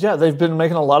spring. Yeah, they've been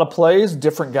making a lot of plays.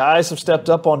 Different guys have stepped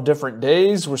up on different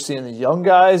days. We're seeing the young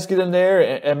guys get in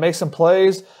there and make some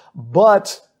plays.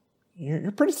 But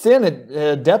you're pretty thin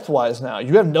at depth-wise now.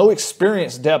 You have no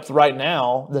experienced depth right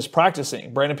now that's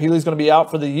practicing. Brandon Peely's going to be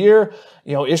out for the year.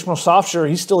 Ishmael Sofsher,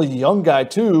 he's still a young guy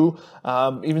too,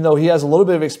 even though he has a little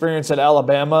bit of experience at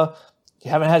Alabama. You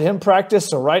haven't had him practice,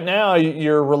 so right now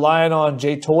you're relying on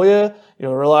Jay Toya.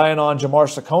 You're relying on Jamar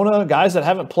Sakona, guys that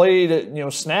haven't played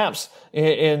snaps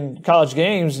in college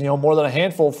games. More than a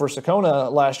handful for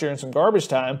Sakona last year in some garbage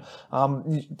time.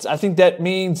 I think that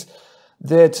means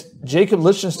that Jacob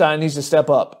Lichtenstein needs to step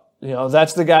up.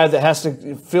 That's the guy that has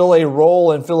to fill a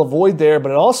role and fill a void there,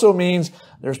 but it also means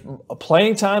there's a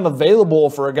playing time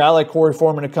available for a guy like Corey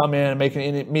Foreman to come in and make an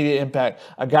immediate impact.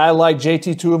 A guy like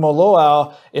JT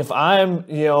Tuimoloau, if I'm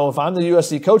the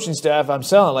USC coaching staff, I'm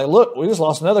selling like, look, we just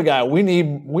lost another guy. We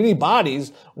need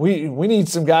bodies. We need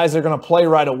some guys that are going to play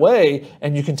right away,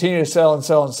 and you continue to sell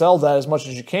that as much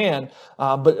as you can.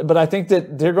 But I think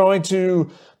that they're going to,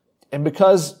 and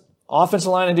because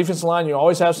offensive line and defensive line, you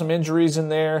always have some injuries in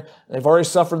there. They've already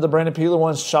suffered the Brandon Peely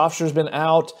ones. Shofsher's been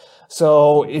out.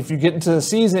 So if you get into the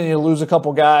season and you lose a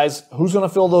couple guys, who's going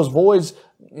to fill those voids?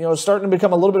 It's starting to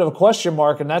become a little bit of a question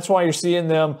mark, and that's why you're seeing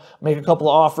them make a couple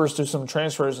of offers to some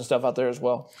transfers and stuff out there as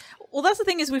well. Well, that's the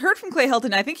thing is we heard from Clay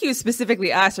Helton. I think he was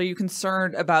specifically asked, are you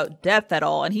concerned about depth at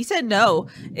all? And he said no.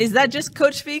 Is that just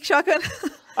coach speak, Shotgun?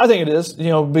 I think it is,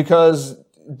 because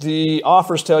the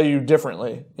offers tell you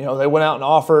differently. They went out and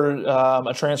offered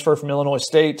a transfer from Illinois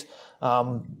State.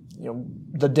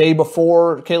 The day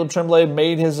before Caleb Tremblay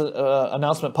made his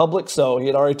announcement public, so he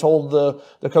had already told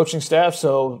the coaching staff.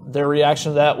 So their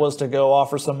reaction to that was to go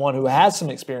offer someone who has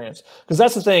some experience. Because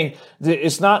that's the thing.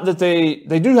 It's not that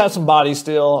they do have some bodies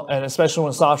still, and especially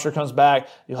when Sofsher comes back,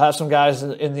 you'll have some guys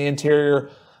in the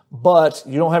interior, but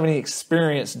you don't have any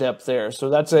experience depth there. So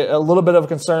that's a little bit of a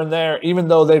concern there, even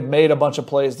though they've made a bunch of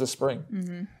plays this spring.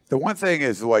 Mm-hmm. The one thing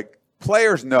is,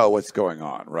 players know what's going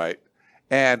on, right?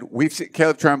 And we've seen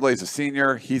Caleb Tremblay is a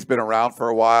senior. He's been around for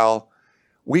a while.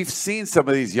 We've seen some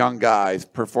of these young guys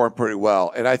perform pretty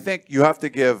well. And I think you have to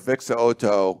give Vic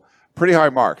So'oto pretty high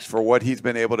marks for what he's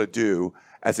been able to do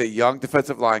as a young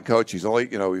defensive line coach. He's only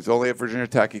at Virginia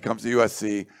Tech. He comes to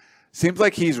USC. Seems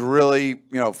like he's really,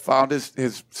 found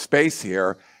his space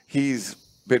here. He's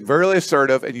been very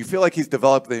assertive, and you feel like he's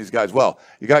developed these guys well.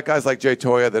 You got guys like Jay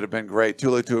Toya that have been great,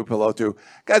 Tulu Tuipulotu,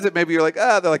 guys that maybe you're like,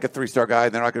 they're like a 3-star guy,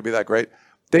 and they're not going to be that great.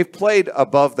 They've played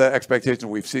above the expectation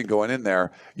we've seen going in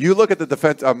there. You look at the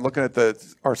defense. I'm looking at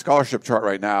our scholarship chart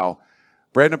right now.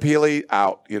 Brandon Peely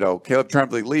out. Caleb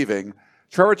Tremblay leaving.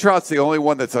 Trevor Trout's the only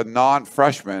one that's a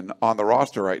non-freshman on the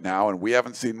roster right now, and we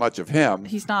haven't seen much of him.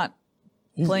 He's not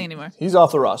playing anymore. He's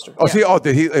off the roster. Oh, yeah.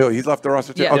 Did he? Oh, he's left the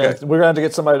roster too. Yeah. Okay, we're going to have to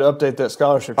get somebody to update that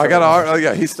scholarship.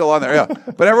 He's still on there. Yeah,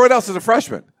 but everyone else is a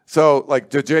freshman. So like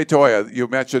Jay Toya, you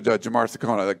mentioned Jamar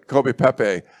Sakona, like Kobe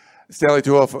Pepe, Stanley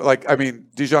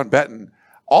Tuofa, Dijon Benton.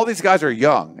 All these guys are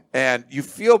young, and you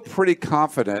feel pretty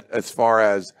confident as far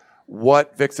as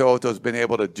what Vic So'oto's been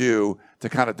able to do to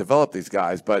kind of develop these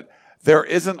guys, but there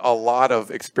isn't a lot of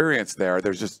experience there.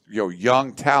 There's just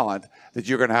young talent that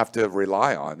you're going to have to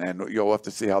rely on, and you'll have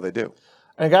to see how they do.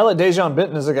 And a guy like Dejon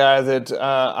Benton is a guy that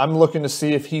I'm looking to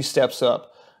see if he steps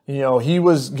up. He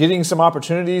was getting some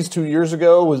opportunities 2 years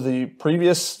ago with the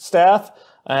previous staff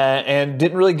and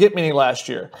didn't really get many last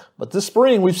year. But this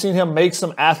spring, we've seen him make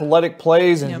some athletic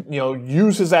plays and,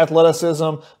 use his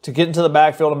athleticism to get into the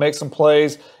backfield and make some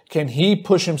plays. Can he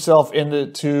push himself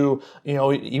into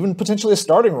even potentially a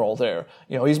starting role there?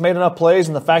 He's made enough plays,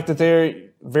 and the fact that they're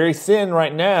very thin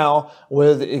right now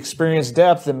with experienced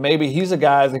depth, and maybe he's a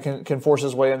guy that can force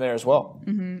his way in there as well.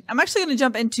 Mm-hmm. I'm actually going to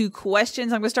jump into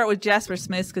questions. I'm going to start with Jasper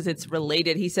Smith because it's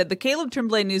related. He said the Caleb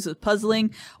Tremblay news was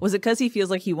puzzling. Was it because he feels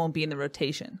like he won't be in the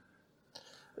rotation?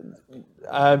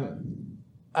 I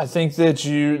think that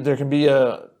there can be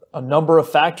a number of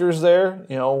factors there.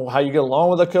 How you get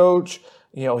along with a coach.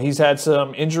 He's had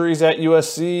some injuries at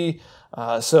USC.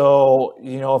 So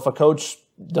if a coach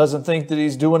doesn't think that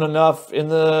he's doing enough in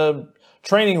the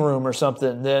training room or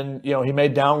something, then, he may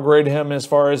downgrade him as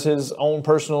far as his own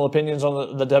personal opinions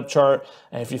on the depth chart.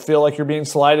 And if you feel like you're being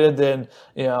slighted, then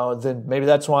maybe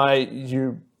that's why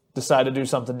you decide to do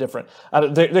something different.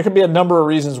 There could be a number of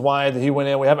reasons why that he went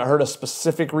in. We haven't heard a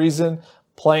specific reason.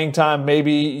 Playing time,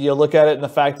 maybe you look at it in the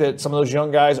fact that some of those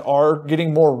young guys are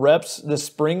getting more reps this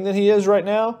spring than he is right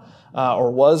now,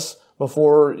 or was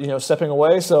before, stepping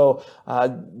away. So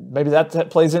maybe that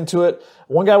plays into it.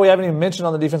 One guy we haven't even mentioned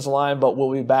on the defensive line, but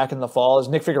will be back in the fall, is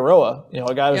Nick Figueroa.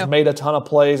 A guy who's made a ton of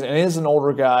plays and is an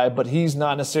older guy, but he's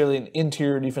not necessarily an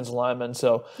interior defensive lineman.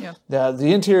 So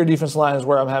the interior defensive line is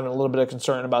where I'm having a little bit of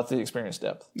concern about the experience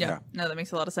depth. Yeah. No, that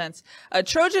makes a lot of sense.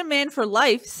 Trojan Man for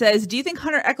Life says, do you think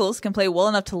Hunter Echols can play well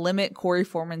enough to limit Corey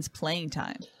Foreman's playing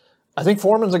time? I think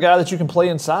Foreman's a guy that you can play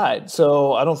inside.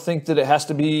 So I don't think that it has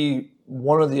to be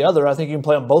one or the other. I think you can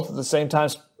play them both at the same time,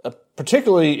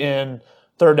 particularly in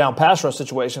third down pass rush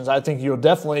situations. I think you'll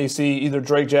definitely see either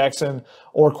Drake Jackson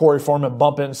or Corey Foreman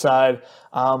bump inside.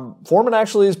 Foreman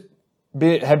actually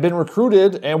have been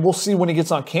recruited, and we'll see when he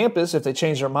gets on campus if they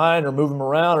change their mind or move him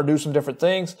around or do some different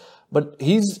things. But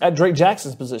he's at Drake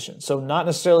Jackson's position, so not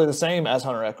necessarily the same as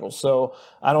Hunter Echols. So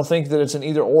I don't think that it's an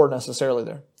either or necessarily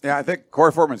there. Yeah, I think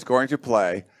Corey Foreman's going to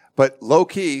play, but low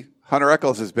key, Hunter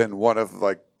Echols has been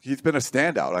he's been a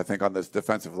standout, I think, on this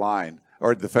defensive line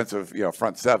or defensive,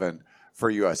 front seven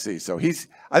for USC. So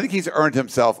I think he's earned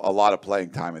himself a lot of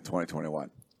playing time in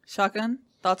 2021. Shotgun,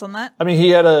 thoughts on that? I mean, he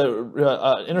had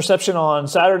a interception on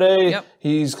Saturday. Yep.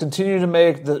 He's continued to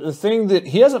make the thing that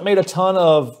he hasn't made a ton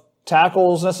of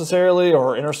tackles necessarily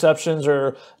or interceptions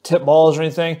or tip balls or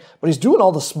anything, but he's doing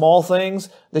all the small things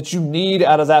that you need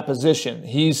out of that position.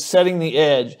 He's setting the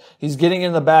edge. He's getting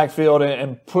in the backfield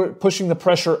and pushing the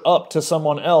pressure up to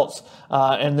someone else.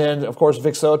 And then, of course,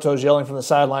 Vic Soto's yelling from the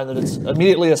sideline that it's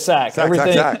immediately a sack.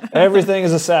 Everything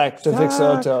is a sack to Vic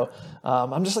Soto.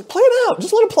 I'm just like, play it out.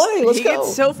 Just let it play. Let's go. He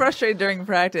gets so frustrated during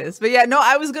practice. But yeah, no,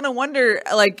 I was going to wonder,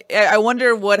 I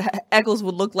wonder what Echols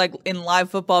would look like in live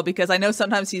football, because I know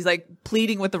sometimes he's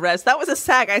pleading with the refs. That was a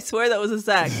sack. I swear that was a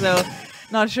sack. So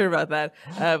not sure about that,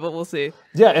 but we'll see.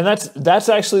 Yeah, and that's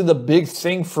actually the big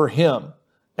thing for him.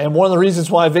 And one of the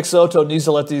reasons why Vic Soto needs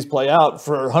to let these play out,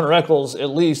 for Hunter Echols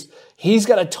at least, he's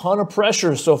got a ton of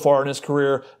pressure so far in his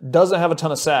career, doesn't have a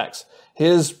ton of sacks.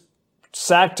 His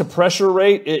sack to pressure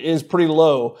rate is pretty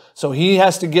low. So he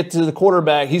has to get to the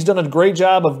quarterback. He's done a great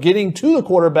job of getting to the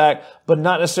quarterback, but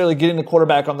not necessarily getting the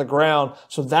quarterback on the ground.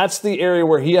 So that's the area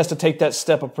where he has to take that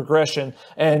step of progression.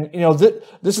 And,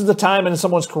 this is the time in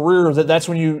someone's career that's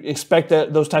when you expect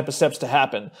those type of steps to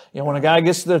happen. When a guy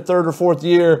gets to their third or fourth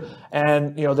year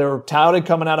and, they're touted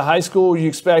coming out of high school, you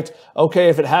expect, okay,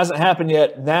 if it hasn't happened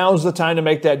yet, now's the time to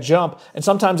make that jump. And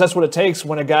sometimes that's what it takes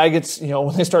when a guy gets,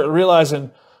 when they start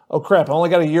realizing, oh crap, I only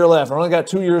got a year left. I only got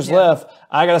 2 years left.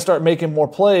 I got to start making more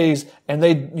plays. And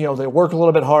they work a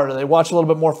little bit harder. They watch a little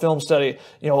bit more film study.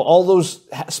 All those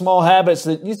small habits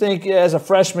that you think as a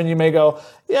freshman, you may go,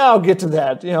 yeah, I'll get to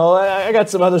that. I got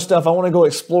some other stuff. I want to go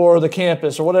explore the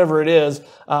campus or whatever it is.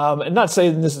 And not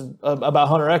saying this is about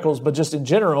Hunter Echols, but just in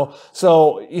general.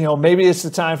 So, maybe it's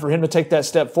the time for him to take that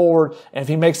step forward. And if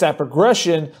he makes that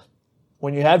progression,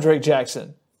 when you have Drake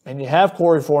Jackson and you have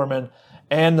Corey Foreman,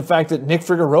 and the fact that Nick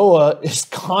Figueroa is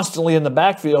constantly in the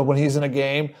backfield when he's in a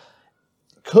game,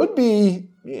 could be,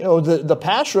 the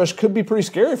pass rush could be pretty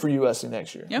scary for USC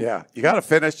next year. Yep. Yeah, you got to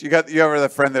finish. You ever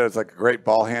that friend that was like a great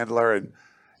ball handler, and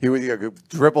he would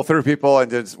dribble through people and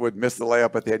just would miss the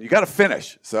layup at the end. You got to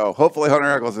finish. So hopefully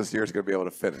Hunter Echols this year is going to be able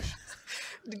to finish.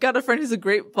 Got a friend who's a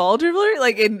great ball dribbler,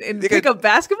 in pickup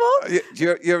basketball? You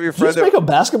have your friend. Did you just make a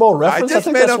basketball reference? I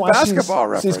just made a basketball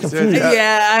reference. She's confused.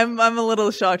 Yeah, I'm a little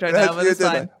shocked right now, but it's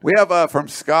fine. We have from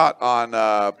Scott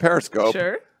on Periscope.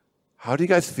 Sure. How do you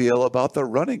guys feel about the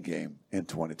running game in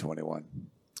 2021?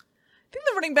 I think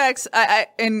running backs,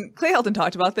 and Clay Helton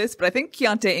talked about this, but I think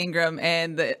Keontae Ingram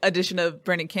and the addition of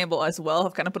Brandon Campbell as well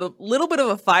have kind of put a little bit of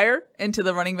a fire into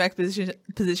the running back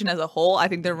position as a whole. I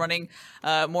think they're running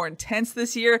more intense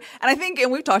this year. And I think,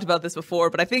 and we've talked about this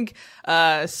before, but I think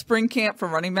spring camp for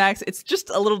running backs, it's just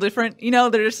a little different.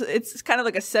 It's kind of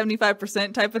like a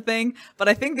 75% type of thing, but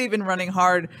I think they've been running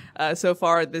hard so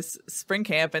far this spring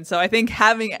camp. And so I think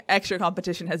having extra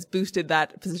competition has boosted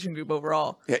that position group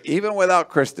overall. Yeah, even without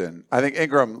Kristen, I think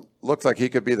Ingram looks like he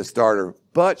could be the starter.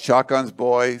 But Shotgun's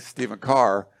boy, Stephen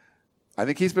Carr, I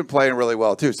think he's been playing really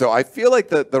well too. So I feel like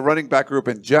the running back group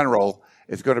in general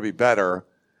is going to be better.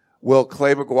 Will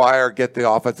Clay McGuire get the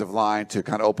offensive line to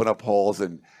kind of open up holes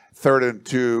in 3rd and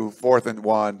 2, 4th and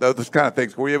 1, those kind of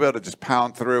things? Will you be able to just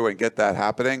pound through and get that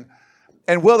happening?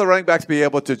 And will the running backs be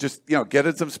able to just, get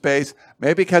in some space,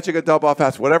 maybe catching a double off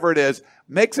pass, whatever it is,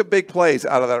 make some big plays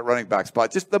out of that running back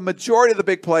spot? Just the majority of the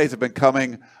big plays have been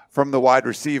coming from the wide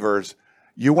receivers.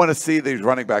 You want to see these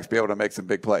running backs be able to make some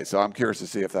big plays. So I'm curious to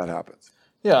see if that happens.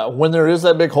 Yeah, when there is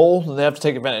that big hole, they have to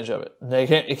take advantage of it.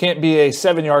 It can't be a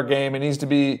 7-yard game. It needs to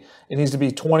be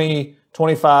 20,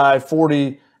 25,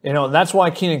 40. And that's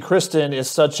why Keenan Kristen is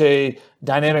such a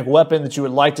dynamic weapon that you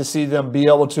would like to see them be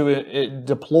able to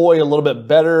deploy a little bit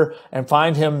better and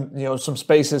find him, some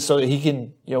spaces so that he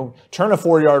can, turn a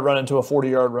 4-yard run into a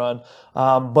 40-yard run.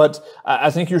 But I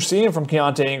think you're seeing from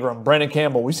Keontae Ingram, Brandon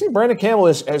Campbell. We see Brandon Campbell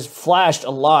has flashed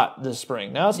a lot this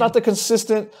spring. Now it's not the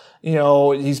consistent,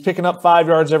 he's picking up 5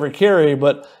 yards every carry,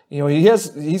 but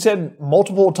he's had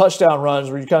multiple touchdown runs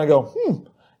where you kind of go,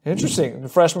 interesting. The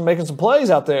freshman making some plays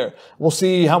out there. We'll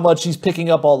see how much he's picking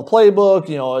up all the playbook,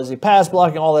 is he pass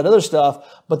blocking, all that other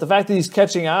stuff. But the fact that he's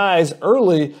catching eyes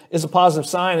early is a positive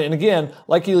sign. And again,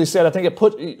 like Keely said, I think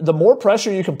the more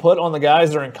pressure you can put on the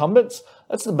guys that are incumbents,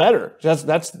 that's the better.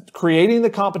 That's creating the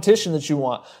competition that you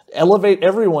want. Elevate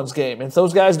everyone's game. And if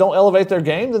those guys don't elevate their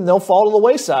game, then they'll fall to the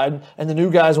wayside and the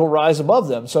new guys will rise above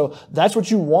them. So that's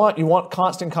what you want. You want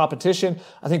constant competition.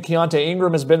 I think Keontae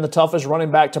Ingram has been the toughest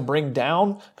running back to bring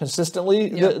down consistently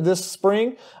this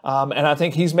spring. And I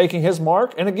think he's making his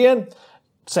mark. And again,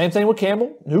 same thing with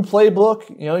Campbell. New playbook.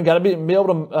 You got to be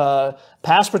able to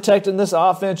pass protect in this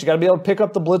offense. You got to be able to pick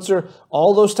up the blitzer.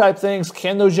 All those type things.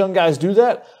 Can those young guys do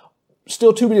that?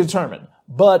 Still to be determined.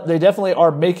 But they definitely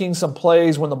are making some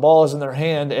plays when the ball is in their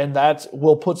hand, and that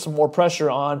will put some more pressure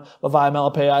on Vavae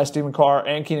Malepeai, Stephen Carr,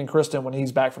 and Keenan Kristen when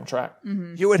he's back from track.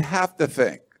 Mm-hmm. You would have to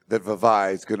think that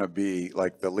Vavae is going to be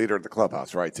like the leader of the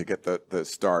clubhouse, right, to get the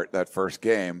start that first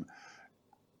game.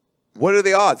 What are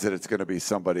the odds that it's going to be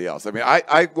somebody else? I mean,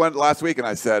 I went last week and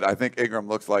I said, I think Ingram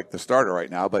looks like the starter right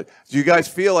now, but do you guys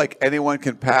feel like anyone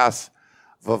can pass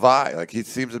Vavae? Like he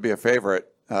seems to be a favorite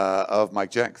of Mike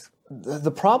Jenks.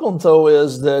 The problem, though,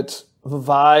 is that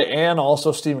Vavae and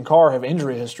also Stephen Carr have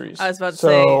injury histories. I was about to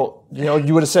say. So,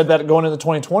 you would have said that going into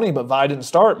 2020, but Vavae didn't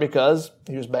start because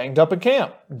he was banged up in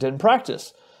camp, didn't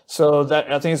practice. So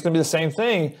that I think it's going to be the same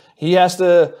thing. He has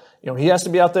to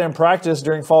be out there in practice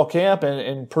during fall camp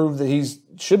and prove that he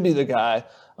should be the guy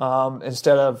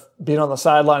instead of being on the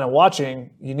sideline and watching.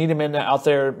 You need him out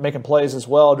there making plays as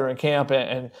well during camp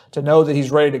and to know that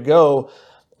he's ready to go.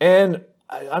 And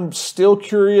I'm still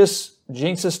curious.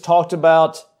 Jinx has talked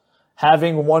about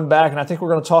having one back, and I think we're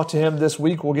going to talk to him this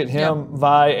week. We'll get him,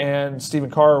 Vi, and Stephen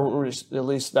Carr, or at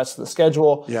least that's the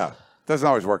schedule. Yeah. Doesn't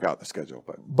always work out the schedule.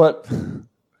 But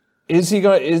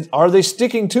are they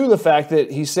sticking to the fact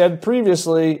that he said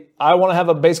previously, I want to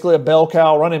have basically a bell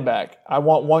cow running back. I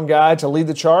want one guy to lead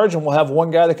the charge, and we'll have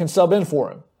one guy that can sub in for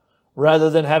him, rather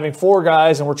than having 4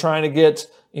 guys and we're trying to get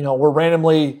 – we're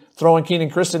randomly throwing Keenan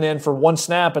Kristen in for 1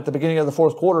 snap at the beginning of the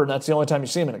 4th quarter, and that's the only time you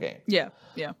see him in a game. Yeah.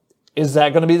 Is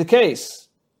that going to be the case?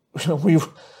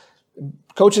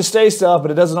 Coaches say stuff,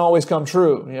 but it doesn't always come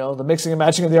true. The mixing and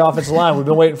matching of the offensive line, we've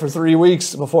been waiting for 3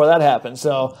 weeks before that happened.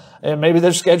 So, and maybe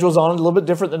their schedule's on a little bit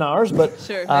different than ours, but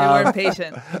sure, maybe we're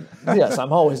impatient. Yes,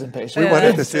 I'm always impatient. We went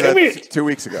in to see that 2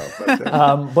 weeks ago.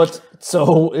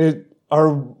 Are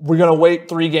we going to wait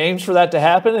 3 games for that to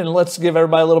happen, and let's give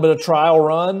everybody a little bit of trial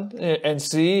run and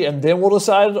see, and then we'll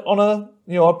decide on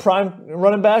a prime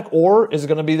running back, or is it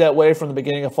going to be that way from the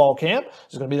beginning of fall camp?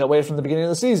 Is it going to be that way from the beginning of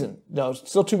the season? No, it's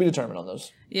still to be determined on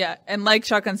those. Yeah, and like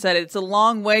Shotgun said, it's a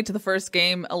long way to the first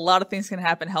game. A lot of things can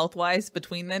happen health-wise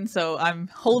between then, so I'm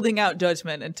holding out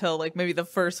judgment until maybe the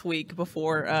first week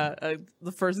before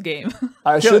the first game.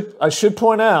 I should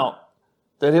point out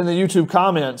that in the YouTube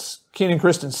comments, Keenan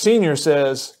Kristen Sr.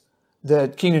 says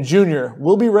that Keenan Jr.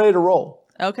 will be ready to roll.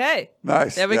 Okay.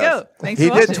 Nice. There we go. Thanks for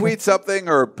watching. He did tweet something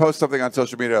or post something on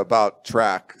social media about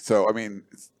track. So, I mean,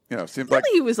 seems like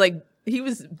he was he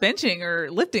was benching or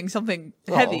lifting something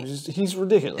heavy. He's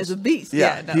ridiculous. He's a beast.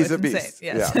 Yeah, no, he's a insane. beast.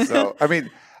 Yes. Yeah. So, I mean,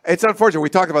 it's unfortunate. We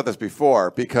talked about this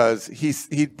before because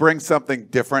he brings something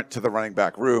different to the running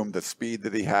back room, the speed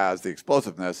that he has, the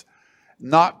explosiveness.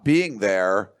 Not being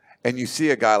there, and you see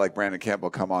a guy like Brandon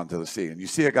Campbell come onto the scene, and you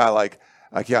see a guy like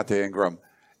Keontae Ingram,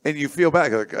 and you feel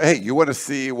bad. Like, hey, you want to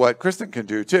see what Kristen can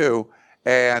do too.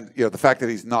 And, the fact that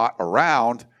he's not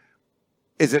around,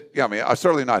 I'm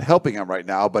certainly not helping him right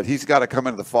now, but he's got to come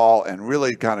into the fall and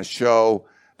really kind of show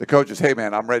the coaches, hey,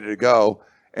 man, I'm ready to go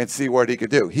and see what he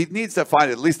can do. He needs to find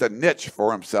at least a niche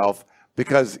for himself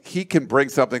because he can bring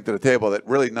something to the table that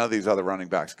really none of these other running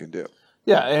backs can do.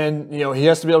 Yeah, and, he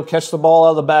has to be able to catch the ball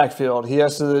out of the backfield. He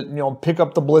has to, pick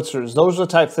up the blitzers. Those are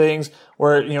the type of things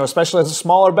where, especially as a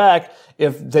smaller back,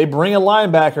 if they bring a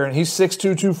linebacker and he's 6'2",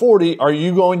 240, are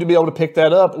you going to be able to pick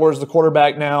that up? Or is the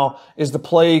quarterback is the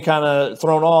play kind of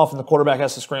thrown off and the quarterback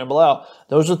has to scramble out?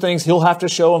 Those are things he'll have to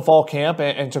show in fall camp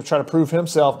and to try to prove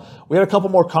himself. We had a couple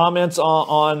more comments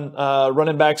on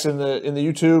running backs in the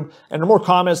YouTube, and there are more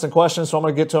comments than questions, so I'm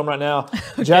going to get to them right now.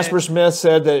 Okay. Jasper Smith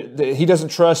said that he doesn't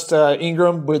trust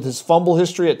Ingram with his fumble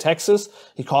history at Texas.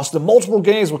 He cost them multiple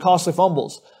games with costly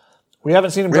fumbles. We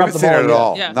haven't seen him drop the ball at yet.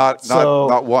 all. Yeah.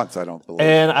 Not once, I don't believe.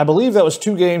 And I believe that was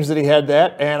 2 games that he had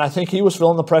that, and I think he was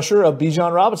feeling the pressure of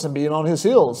Bijan Robinson being on his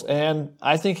heels. And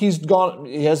I think he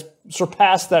has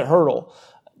surpassed that hurdle.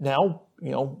 Now,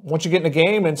 once you get in a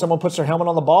game and someone puts their helmet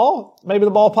on the ball, maybe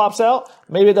the ball pops out,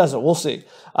 maybe it doesn't. We'll see.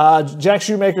 Jack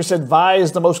Shoemaker said Vi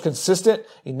is the most consistent.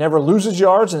 He never loses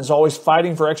yards and is always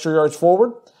fighting for extra yards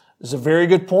forward. This is a very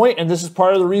good point, and this is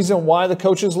part of the reason why the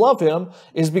coaches love him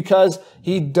is because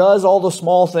he does all the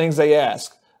small things they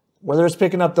ask. Whether it's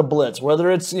picking up the blitz, whether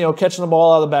it's, catching the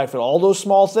ball out of the backfield, all those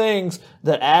small things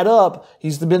that add up,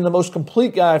 he's been the most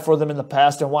complete guy for them in the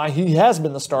past and why he has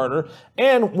been the starter.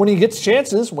 And when he gets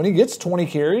chances, when he gets 20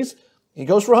 carries, he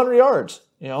goes for 100 yards.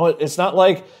 It's not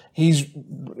like he's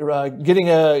getting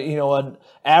an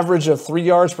average of 3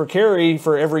 yards per carry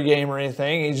for every game or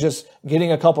anything. He's just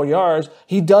getting a couple yards.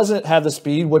 He doesn't have the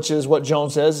speed, which is what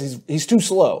Jones says. He's too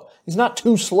slow. He's not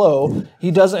too slow.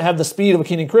 He doesn't have the speed of a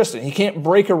Keenan Christon. He can't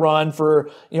break a run for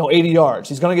 80 yards.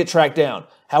 He's going to get tracked down.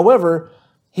 However,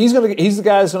 he's the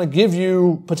guy that's going to give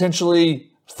you potentially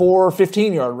 4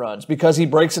 15-yard runs because he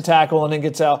breaks a tackle and then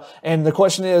gets out. And the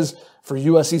question is, for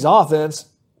USC's offense,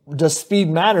 does speed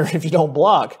matter if you don't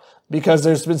block? Because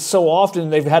there's been so often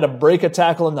they've had to break a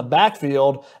tackle in the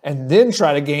backfield and then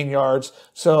try to gain yards.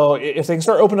 So if they can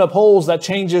start opening up holes, that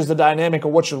changes the dynamic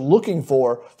of what you're looking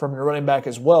for from your running back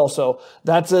as well. So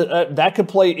that could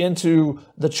play into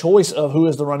the choice of who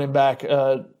is the running back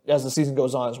as the season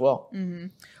goes on as well. Mm-hmm.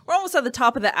 We're almost at the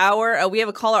top of the hour. We have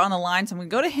a caller on the line, so I'm going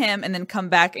to go to him and then come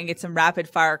back and get some rapid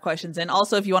fire questions in.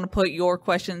 Also, if you want to put your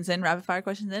questions in, rapid fire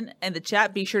questions in the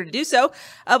chat, be sure to do so.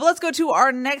 But let's go to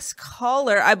our next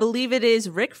caller. I believe it is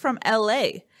Rick from LA.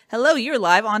 Hello, you're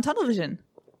live on Tunnel Vision.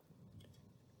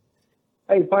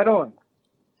 Hey, fight on.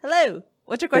 Hello.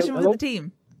 What's your question with the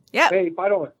team? Yeah. Hey,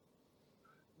 fight on.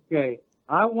 Okay.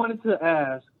 I wanted to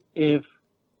ask if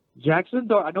Jackson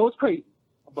Dart, I know it's crazy,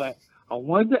 but I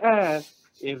wanted to ask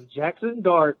if Jackson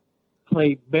Dart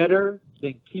played better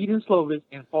than Keaton Slovis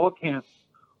in fall camp,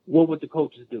 what would the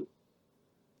coaches do?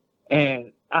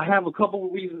 And I have a couple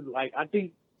of reasons. Like, I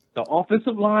think the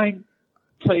offensive line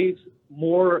plays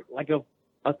more like a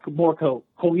more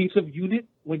cohesive unit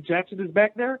when Jackson is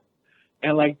back there.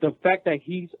 And, like, the fact that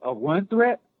he's a run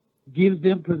threat gives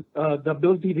them the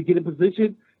ability to get in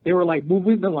position. They were, like,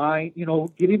 moving the line,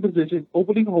 getting in position,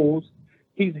 opening holes.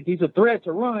 He's a threat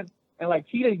to run. And, like,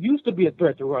 Keaton used to be a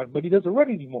threat to run, but he doesn't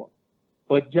run anymore.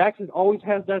 But Jackson always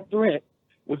has that threat,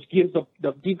 which gives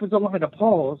the defensive line a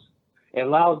pause and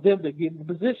allows them to get in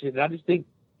position. And I just think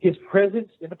his presence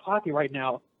in the pocket right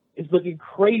now is looking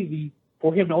crazy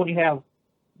for him to only have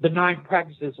the 9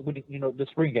 practices with, the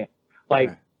spring game.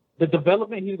 Like, the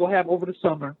development he's going to have over the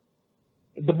summer,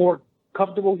 the more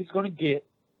comfortable he's going to get.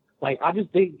 Like, I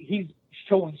just think he's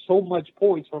showing so much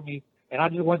poise for me. And I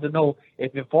just wanted to know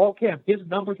if in fall camp his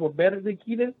numbers were better than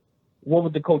Keaton, what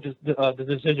would the coaches the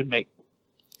decision make?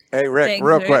 Hey, Rick,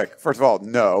 real quick. First of all,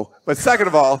 no. But second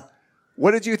of all,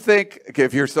 what did you think? Okay,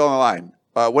 if you're still on the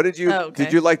line,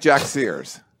 did you like Jack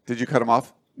Sears? Did you cut him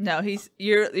off? No,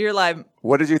 you're live.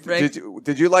 What did you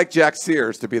did you like Jack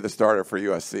Sears to be the starter for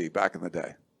USC back in the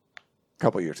day, a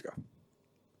couple of years ago?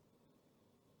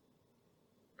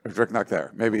 Is Rick not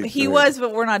there? Maybe he was,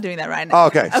 but we're not doing that right now. Oh,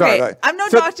 okay. Sorry. Okay. I'm no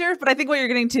doctor, but I think what you're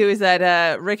getting to is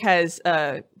that Rick has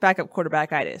backup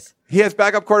quarterback-itis. He has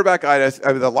backup quarterback-itis.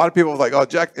 I mean, a lot of people are like, "Oh,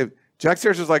 Jack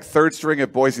Sears is like third string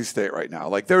at Boise State right now."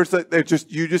 Like,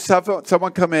 you just have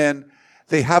someone come in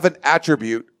they have an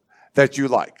attribute that you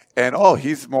like. And,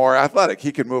 he's more athletic.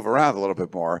 He can move around a little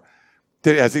bit more.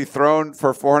 Has he thrown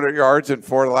for 400 yards in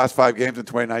 4 of the last 5 games in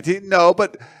 2019? No,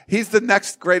 but he's the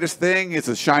next greatest thing. He's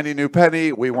a shiny new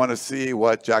penny. We want to see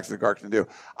what Jackson Dart can do.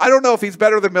 I don't know if he's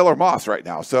better than Miller Moss right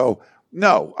now. So,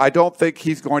 no, I don't think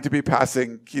he's going to be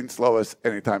passing Keaton Slovis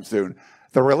anytime soon.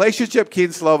 The relationship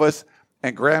Keaton Slovis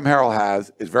and Graham Harrell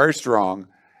has is very strong.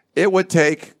 It would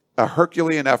take a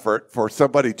Herculean effort for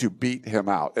somebody to beat him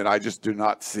out, and I just do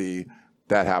not see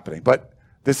that happening. But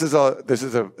this is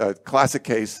a classic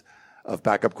case of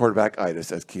backup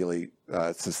quarterback-itis, as Keely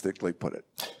succinctly put it.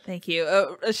 Thank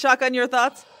you. Shotgun, your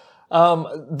thoughts?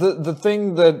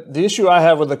 The issue I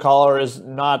have with the caller is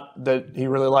not that he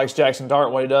really likes Jackson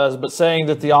Dart what he does, but saying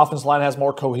that the offensive line has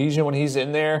more cohesion when he's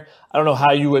in there. I don't know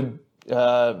how you would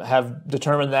have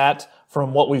determined that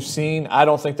from what we've seen. I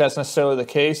don't think that's necessarily the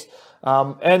case.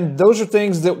 And those are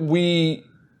things that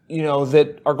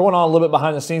that are going on a little bit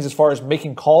behind the scenes as far as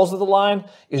making calls to the line.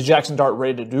 Is Jackson Dart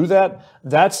ready to do that?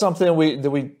 That's something that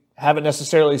we haven't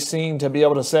necessarily seen to be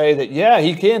able to say that, yeah,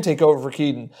 he can take over for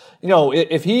Keaton.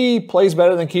 If he plays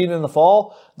better than Keaton in the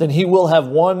fall, then he will have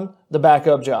won the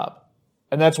backup job.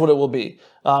 And that's what it will be.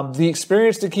 The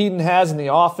experience that Keaton has in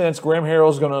the offense, Graham Harrell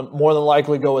is going to more than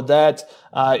likely go with that.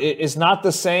 It's not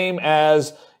the same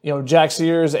as, Jack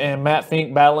Sears and Matt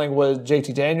Fink battling with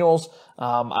JT Daniels.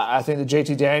 I think that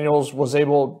JT Daniels was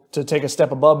able to take a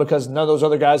step above because none of those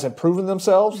other guys have proven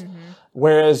themselves. Mm-hmm.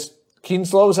 Whereas Keaton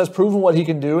Slovis has proven what he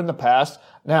can do in the past.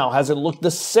 Now, has it looked the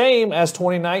same as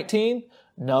 2019?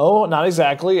 No, not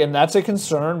exactly. And that's a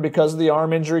concern because of the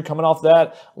arm injury coming off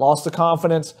that, lost the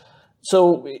confidence.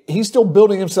 So he's still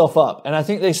building himself up. And I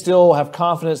think they still have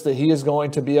confidence that he is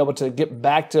going to be able to get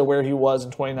back to where he was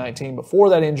in 2019 before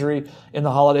that injury in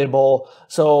the Holiday Bowl.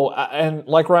 So, and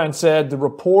like Ryan said, the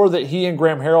rapport that he and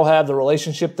Graham Harrell have, the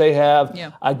relationship they have,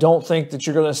 I don't think that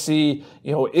you're going to see,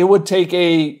 it would take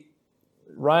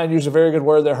Ryan used a very good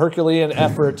word, the Herculean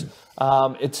effort,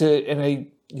 a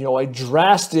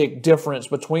drastic difference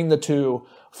between the two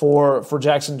for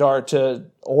Jackson Dart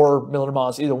or Miller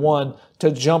Moss, either one,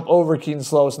 to jump over Keaton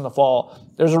Slovis in the fall.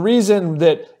 There's a reason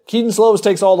that Keaton Slovis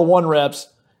takes all the 1 reps.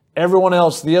 Everyone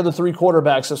else, the other 3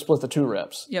 quarterbacks, have split the 2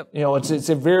 reps. Yep. It's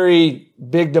a very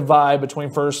big divide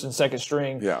between first and second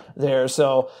string there.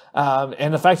 So,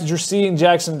 and the fact that you're seeing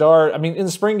Jackson Dart, in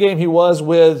the spring game, he was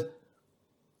with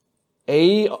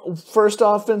a first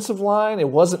offensive line. It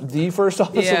wasn't the first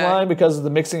offensive line because of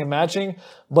the mixing and matching,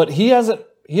 but he hasn't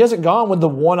gone with the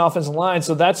 1 offensive line.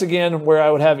 So that's, again, where I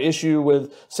would have issue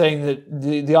with saying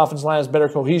that the offensive line has better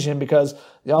cohesion because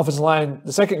the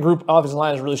second group offensive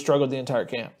line has really struggled the entire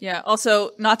camp. Yeah. Also,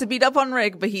 not to beat up on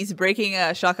Rick, but he's breaking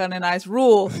Shotgun and I's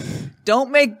rule.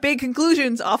 Don't make big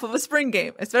conclusions off of a spring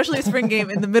game, especially a spring game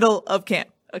in the middle of camp.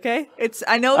 Okay,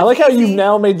 I know. I like how you've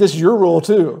now made this your rule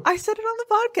too. I said it on the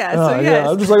podcast. So yes.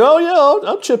 Yeah, I'm just like,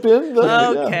 I'll chip in.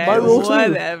 Okay, my rule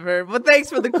whatever. But thanks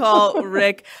for the call,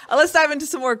 Rick. Let's dive into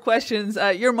some more questions.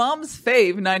 Your mom's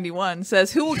fave 91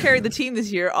 says, "Who will carry the team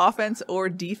this year, offense or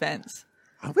defense?"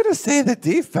 I'm going to say the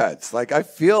defense. I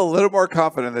feel a little more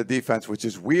confident in the defense, which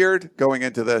is weird going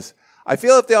into this. I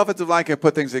feel if the offensive line can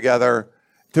put things together.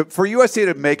 For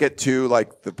USC to make it to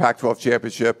the Pac-12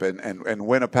 championship and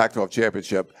win a Pac-12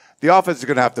 championship, the offense is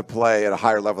going to have to play at a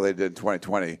higher level than they did in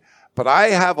 2020. But I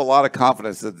have a lot of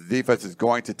confidence that the defense is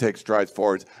going to take strides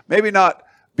forwards. Maybe not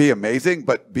be amazing,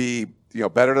 but be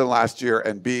better than last year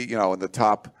and be in the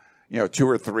top 2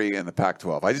 or 3 in the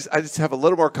Pac-12. I just have a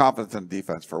little more confidence in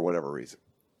defense for whatever reason.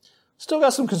 Still got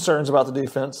some concerns about the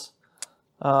defense.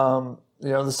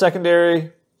 The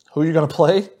secondary. Who you're going to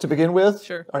play to begin with?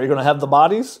 Sure. Are you going to have the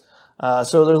bodies?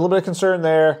 So there's a little bit of concern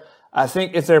there. I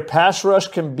think if their pass rush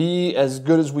can be as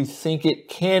good as we think it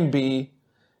can be,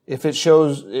 if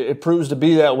it proves to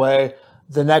be that way,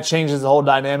 then that changes the whole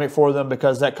dynamic for them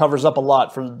because that covers up a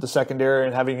lot for the secondary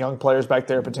and having young players back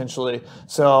there potentially.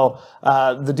 So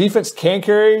the defense can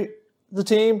carry the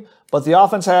team, but the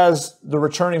offense has the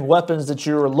returning weapons that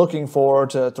you were looking for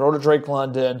to throw to Drake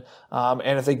London.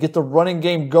 And if they get the running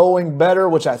game going better,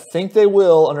 which I think they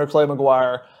will under Clay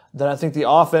McGuire, then I think the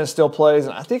offense still plays.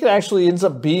 And I think it actually ends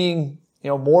up being,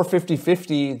 more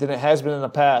 50-50 than it has been in the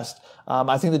past.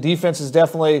 I think the defense has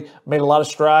definitely made a lot of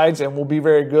strides and will be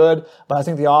very good, but I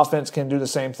think the offense can do the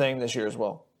same thing this year as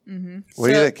well. Mm-hmm. What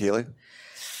do you think, Keely?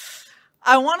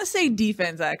 I want to say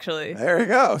defense, actually. There you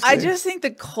go. See? I just think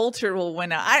the culture will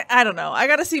win out. I don't know. I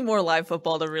got to see more live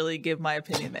football to really give my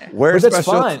opinion there. But that's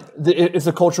fine if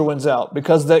the culture wins out,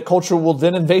 because that culture will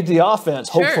then invade the offense,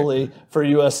 hopefully, for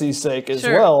USC's sake as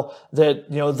well,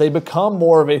 that they become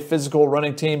more of a physical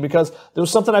running team. Because there was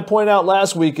something I pointed out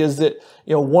last week is that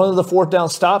one of the fourth down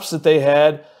stops that they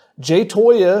had, Jay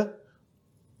Toya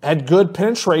had good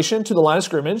penetration to the line of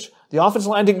scrimmage. The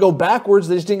offensive line didn't go backwards.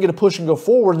 They just didn't get a push and go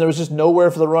forward, and there was just nowhere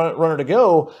for the runner to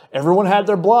go. Everyone had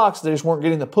their blocks. They just weren't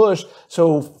getting the push.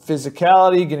 So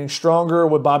physicality, getting stronger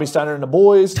with Bobby Steiner and the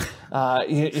boys.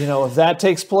 If that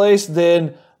takes place,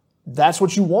 then that's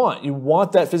what you want. You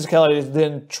want that physicality to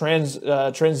then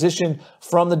transition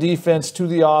from the defense to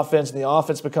the offense, and the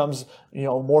offense becomes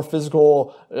more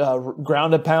physical,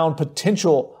 ground and pound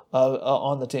potential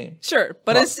on the team. Sure,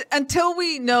 but until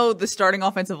we know the starting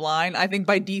offensive line, I think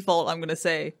by default I'm going to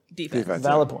say defense.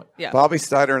 Valid point. Yeah. Bobby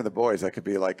Steiner and the boys, that could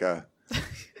be like a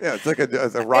it's like a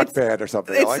rock band or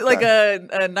something. It's like a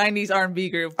 90s R&B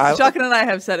group. Shotgun and I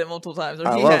have said it multiple times,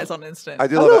 or he has on Instant. I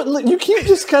do love it. You keep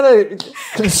just kind of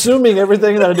consuming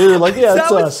everything that I do. Like,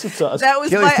 it's us. That was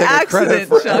Keely's by taking accident, credit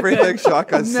for Shotgun. everything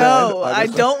Shotgun said. No, I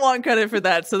don't want credit for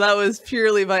that. So that was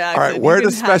purely by accident. All right, where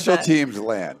does special teams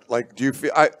land? Like, do you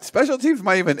feel special teams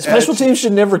might even special teams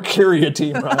should never carry a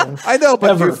team, Ryan? I know,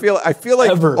 but do you feel? I feel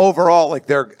like overall, like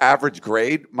their average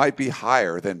grade might be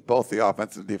higher than both the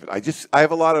offense and defense. I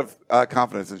have a lot of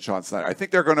confidence in Sean Snyder. I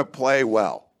think they're going to play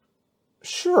well.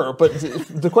 Sure, but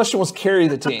the question was carry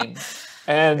the team.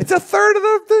 And it's a third of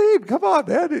the team. Come on,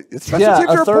 man. Special teams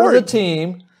are a third important. of the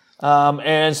team.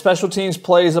 And special teams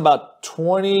plays about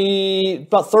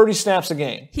 30 snaps a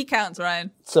game. He counts,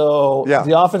 Ryan. So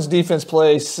the offense defense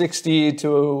plays 60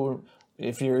 to,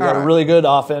 if you've got a really good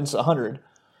offense, 100.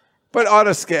 But on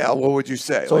a scale, what would you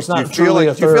say? So like, it's not do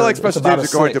you feel like special teams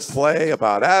are going to 6. play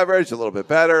about average, a little bit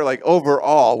better? Like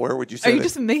overall, where would you say? Are you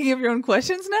just making up your own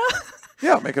questions now?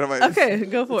 Yeah, making them. Okay,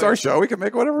 go for it. It's our show. We can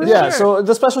make whatever. Yeah. So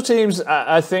the special teams,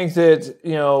 I think that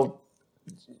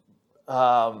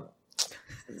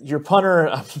your punter,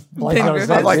 I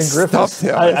like stuffed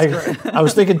him. I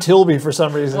was thinking Tilby for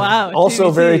some reason. Wow. Also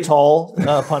TBT. very tall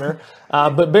punter.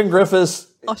 But Ben Griffiths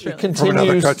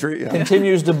continues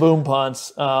to boom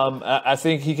punts. I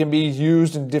think he can be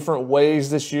used in different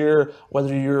ways this year,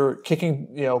 whether you're kicking,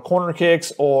 corner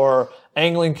kicks or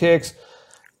angling kicks.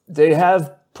 They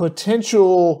have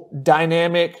potential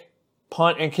dynamic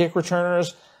punt and kick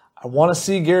returners. I want to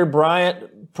see Gary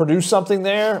Bryant produce something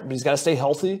there, but he's got to stay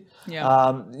healthy.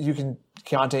 Yeah.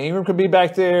 Keontae Ingram could be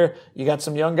back there. You got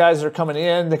some young guys that are coming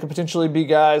in that could potentially be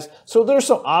guys. So there's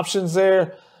some options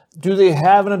there. Do they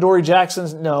have an Adoree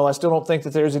Jackson? No, I still don't think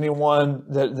that there's anyone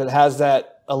that has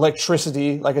that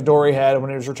electricity like Adoree had when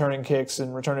he was returning kicks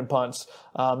and returning punts.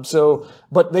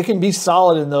 But they can be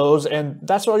solid in those, and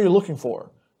that's all you're looking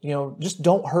for. Just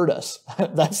don't hurt us.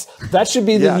 That should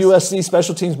be the USC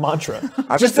special teams mantra.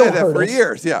 I've been saying that for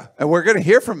years, yeah. And we're going to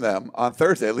hear from them on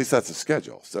Thursday. At least that's the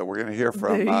schedule. So we're going to hear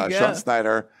from Sean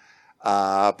Snyder,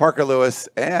 Parker Lewis,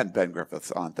 and Ben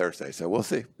Griffiths on Thursday. So we'll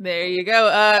see. There you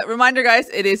go. Reminder, guys,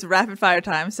 it is rapid fire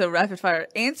time. So rapid fire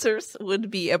answers would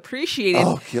be appreciated.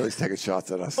 Oh, Keely's taking shots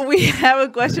at us. We have a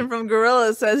question from Gorilla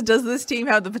that says, does this team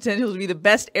have the potential to be the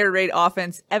best air raid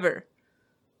offense ever?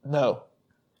 No.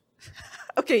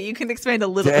 Okay, you can expand a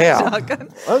little bit, Shotgun.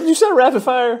 You said rapid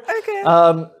fire.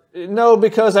 Okay. No,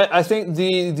 because I think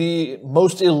the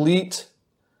most elite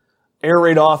air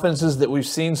raid offenses that we've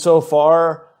seen so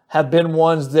far have been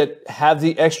ones that have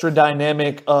the extra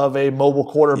dynamic of a mobile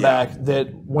quarterback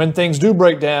that when things do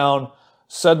break down,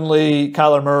 suddenly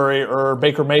Kyler Murray or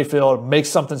Baker Mayfield makes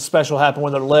something special happen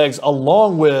with their legs,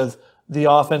 along with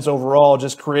the offense overall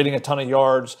just creating a ton of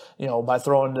yards, by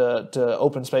throwing to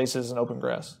open spaces and open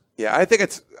grass. Yeah, I think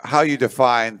it's how you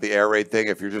define the air raid thing.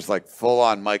 If you're just like full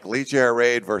on Mike Leach air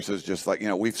raid versus just like,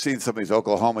 we've seen some of these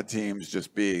Oklahoma teams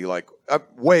just be like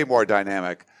way more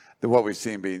dynamic than what we've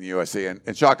seen being USC.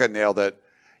 And Shotgun nailed it.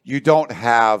 You don't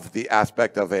have the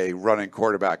aspect of a running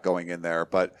quarterback going in there.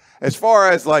 But as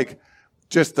far as like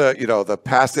just the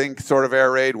passing sort of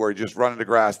air raid where you're just running the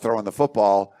grass, throwing the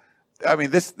football, I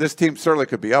mean, this team certainly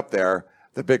could be up there.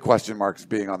 The big question mark is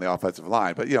being on the offensive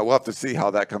line. But, we'll have to see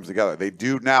how that comes together. They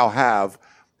do now have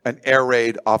an air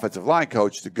raid offensive line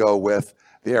coach to go with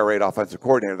the air raid offensive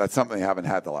coordinator. That's something they haven't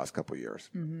had the last couple of years.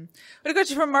 Mm-hmm. We got a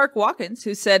question from Mark Watkins,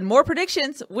 who said, more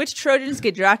predictions. Which Trojans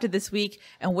get drafted this week,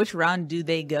 and which round do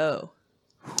they go?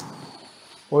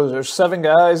 Well, there's 7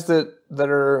 guys that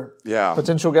are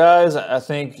potential guys. I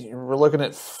think we're looking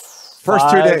at 5. First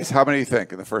 2 days. How many do you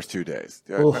think in the first 2 days?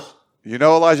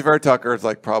 Elijah Vera Tucker is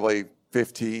like probably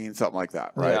 15, something like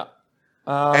that, right?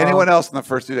 Anyone else in the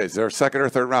first 2 days? They're a second or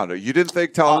third rounder. You didn't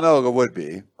think Talanoa would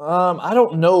be. I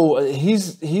don't know.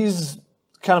 He's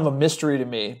kind of a mystery to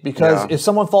me because if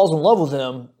someone falls in love with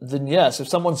him, then yes. If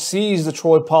someone sees the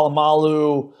Troy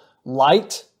Polamalu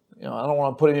light, I don't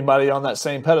want to put anybody on that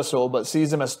same pedestal, but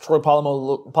sees him as Troy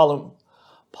Polamalu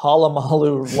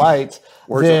light.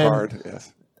 Words are hard,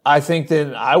 yes. I think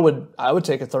then I would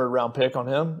take a third round pick on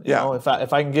him. You know, if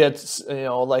I can get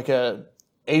like a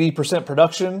 80%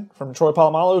 production from Troy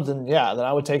Polamalu, then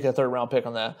I would take a third round pick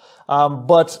on that.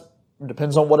 But it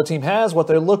depends on what a team has, what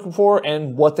they're looking for,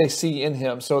 and what they see in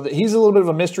him. So he's a little bit of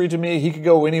a mystery to me. He could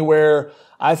go anywhere.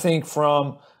 I think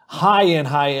from high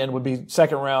end would be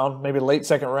second round, maybe late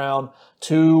second round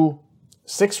to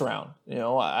sixth round.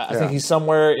 I think he's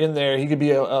somewhere in there. He could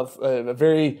be a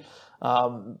very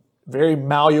very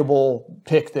malleable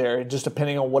pick there, just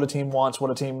depending on what a team wants,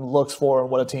 what a team looks for, and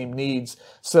what a team needs.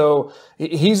 So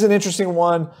he's an interesting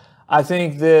one. I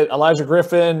think that Elijah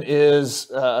Griffin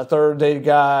is a third-day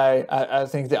guy. I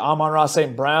think that Amon-Ra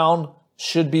St. Brown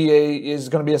is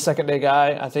going to be a second-day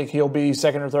guy. I think he'll be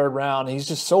second or third round. He's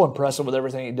just so impressive with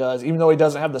everything he does, even though he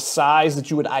doesn't have the size that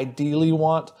you would ideally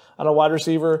want on a wide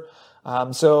receiver.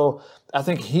 So I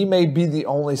think he may be the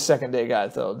only second-day guy,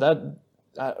 though.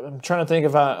 I'm trying to think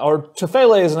or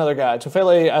Tufele is another guy.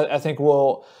 Tufele, I think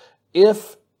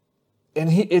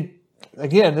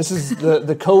again, this is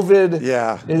the COVID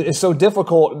is so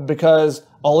difficult because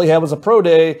all he had was a pro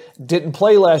day, didn't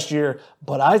play last year,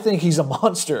 but I think he's a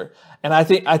monster. And I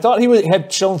thought he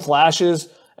had shown flashes,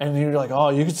 and you're like, oh,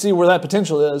 you can see where that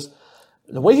potential is.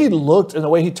 The way he looked and the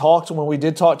way he talked when we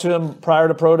did talk to him prior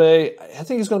to pro day, I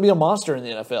think he's going to be a monster in the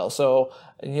NFL. So,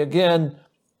 again,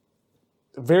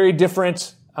 very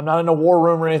different. I'm not in a war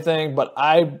room or anything, but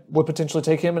I would potentially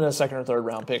take him in a second or third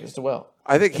round pick as well.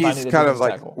 I think he's kind of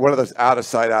like one of those out of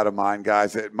sight, out of mind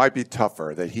guys. It might be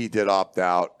tougher that he did opt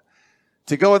out.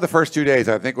 To go in the first 2 days,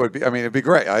 I think it'd be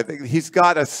great. I think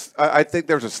I think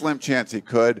there's a slim chance he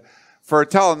could. For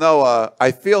Talanoa,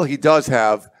 I feel he does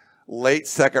have late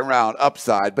second round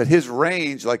upside, but his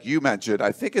range, like you mentioned,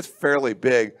 I think is fairly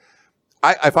big.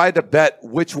 If I had to bet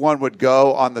which one would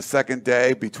go on the second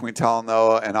day between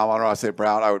Talanoa and Amon-Ra St.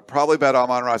 Brown, I would probably bet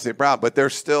Amon-Ra St. Brown. But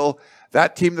there's still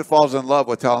that team that falls in love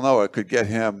with Talanoa could get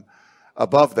him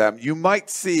above them. You might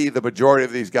see the majority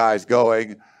of these guys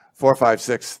going 4, 5,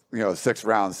 6, 6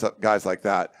 rounds, guys like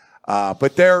that.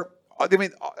 But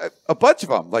a bunch of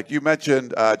them, like you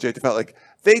mentioned, Jay Tufele, like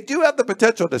they do have the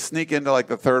potential to sneak into like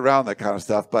the third round, that kind of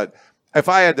stuff. But if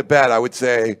I had to bet, I would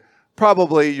say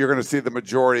probably you're going to see the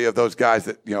majority of those guys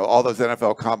that, all those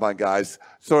NFL combine guys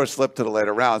sort of slip to the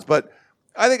later rounds. But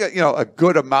I think, a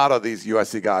good amount of these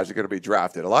USC guys are going to be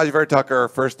drafted. Elijah Vera-Tucker,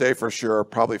 first day for sure,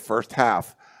 probably first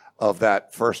half of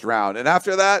that first round. And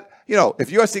after that, if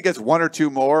USC gets one or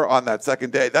two more on that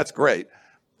second day, that's great.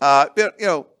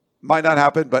 Might not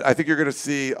happen, but I think you're going to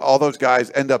see all those guys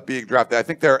end up being drafted. I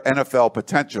think they're NFL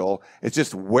potential. It's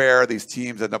just where these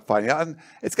teams end up finding out. And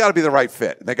it's got to be the right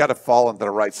fit. They got to fall into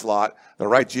the right slot. The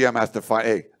right GM has to find,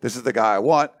 hey, this is the guy I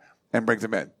want, and brings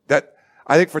him in. That,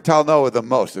 I think for Talanoa the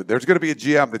most. There's going to be a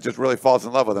GM that just really falls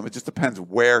in love with him. It just depends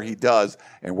where he does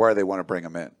and where they want to bring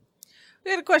him in.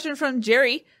 We got a question from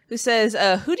Jerry who says,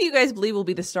 who do you guys believe will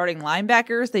be the starting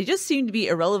linebackers? They just seem to be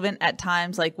irrelevant at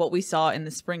times, like what we saw in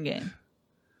the spring game.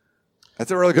 That's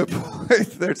a really good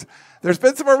point. There's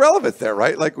been some irrelevance there,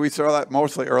 right? Like we saw that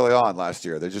mostly early on last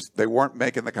year. They weren't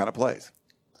making the kind of plays.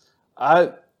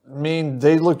 I mean,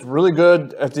 they looked really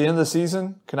good at the end of the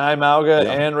season. Kanai Mauga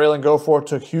and Raylan Goforth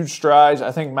took huge strides.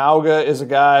 I think Mauga is a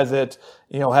guy that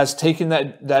has taken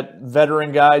that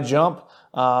veteran guy jump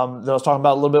that I was talking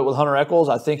about a little bit with Hunter Echols.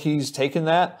 I think he's taken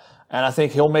that, and I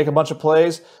think he'll make a bunch of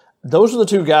plays. Those are the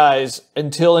two guys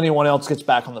until anyone else gets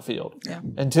back on the field. Yeah.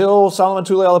 Until Solomon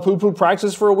Tulialapupu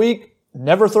practices for a week,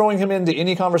 never throwing him into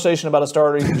any conversation about a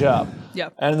starting job.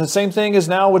 Yep. And the same thing is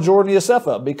now with Jordan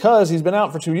Iosefa because he's been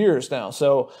out for 2 years now.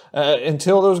 So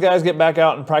until those guys get back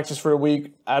out and practice for a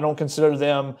week, I don't consider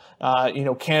them,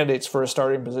 candidates for a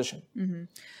starting position. Mm-hmm.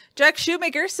 Jack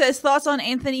Shoemaker says thoughts on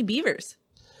Anthony Beavers.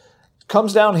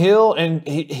 Comes downhill, and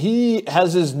he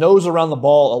has his nose around the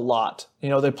ball a lot.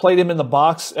 They played him in the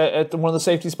box at one of the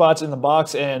safety spots in the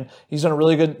box, and he's done a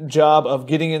really good job of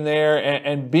getting in there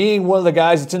and being one of the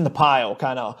guys that's in the pile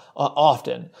kind of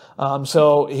often.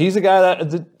 So he's a guy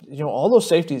that all those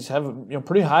safeties have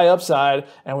pretty high upside,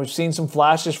 and we've seen some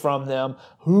flashes from them.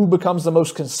 Who becomes the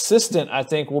most consistent, I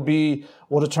think,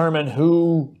 will determine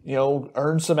who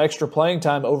earns some extra playing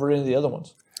time over any of the other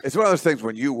ones. It's one of those things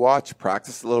when you watch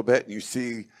practice a little bit and you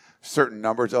see certain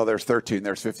numbers. Oh, there's 13,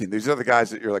 there's 15. These are the guys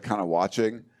that you're like kind of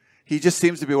watching. he just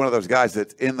seems to be one of those guys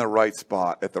that's in the right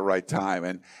spot at the right time.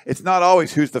 And it's not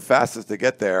always who's the fastest to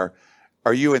get there.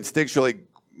 Are you instinctually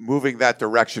moving that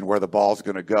direction where the ball's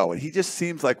going to go? And he just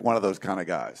seems like one of those kind of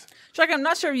guys. Chuck, I'm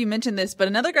not sure if you mentioned this, but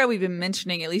another guy we've been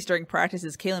mentioning, at least during practice,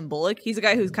 is Kalen Bullock. He's a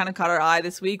guy who's kind of caught our eye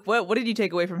this week. What did you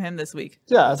take away from him this week?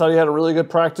 Yeah, I thought he had a really good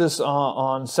practice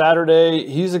on Saturday.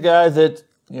 He's a guy that,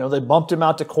 they bumped him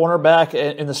out to cornerback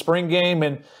in the spring game.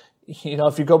 And,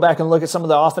 if you go back and look at some of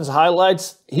the offensive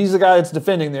highlights, he's the guy that's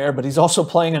defending there, but he's also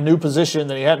playing a new position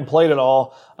that he hadn't played at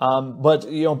all. But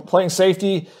playing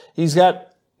safety, he's got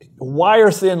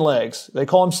wire-thin legs. They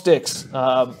call him sticks.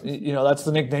 That's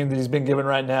the nickname that he's been given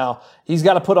right now. He's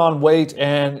got to put on weight,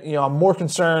 and, I'm more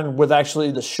concerned with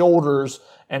actually the shoulders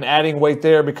and adding weight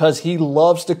there because he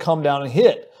loves to come down and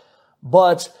hit.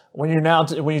 But when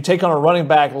you take on a running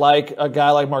back like a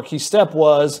guy like Marquise Stepp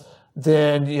was,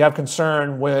 then you have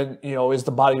concern when, is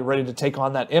the body ready to take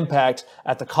on that impact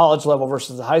at the college level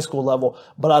versus the high school level.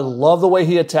 But I love the way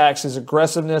he attacks, his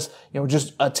aggressiveness,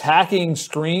 just attacking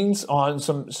screens on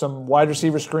some wide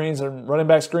receiver screens and running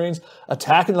back screens,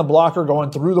 attacking the blocker, going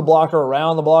through the blocker,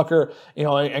 around the blocker,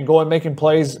 and going making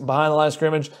plays behind the line of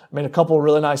scrimmage. Made a couple of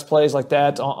really nice plays like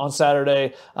that on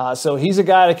Saturday. So he's a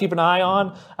guy to keep an eye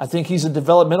on. I think he's a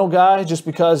developmental guy just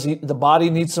because the body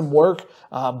needs some work.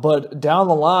 But down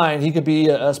the line, he could be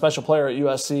a special player at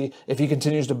USC if he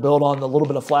continues to build on the little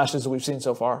bit of flashes that we've seen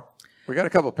so far. We got a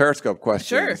couple of Periscope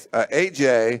questions. Sure.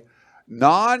 AJ,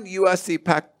 non-USC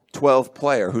Pac-12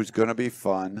 player who's going to be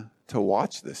fun to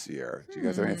watch this year. Do you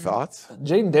guys have any thoughts?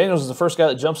 Jaden Daniels is the first guy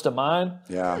that jumps to mind.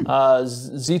 Yeah.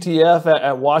 ZTF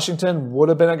at Washington would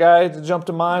have been a guy that jumped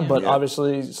to mind, but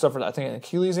obviously suffered, I think, an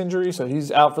Achilles injury, so he's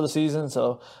out for the season.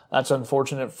 So that's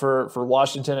unfortunate for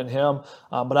Washington and him.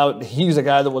 But he's a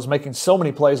guy that was making so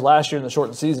many plays last year in the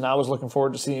shortened season. I was looking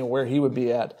forward to seeing where he would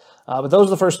be at. But those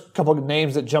are the first couple of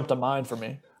names that jumped to mind for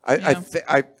me.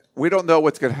 We don't know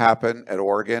what's going to happen at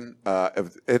Oregon.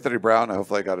 Anthony Brown,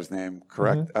 hopefully I got his name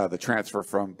correct, the transfer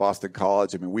from Boston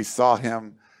College. I mean, we saw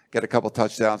him get a couple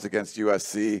touchdowns against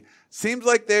USC. Seems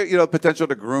like there, potential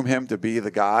to groom him to be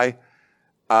the guy.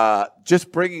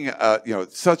 Just bringing,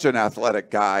 such an athletic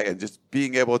guy and just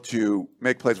being able to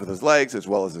make plays with his legs as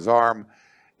well as his arm.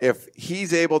 If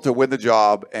he's able to win the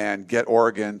job and get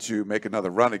Oregon to make another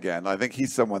run again, I think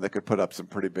he's someone that could put up some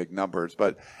pretty big numbers.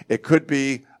 But it could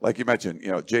be, like you mentioned,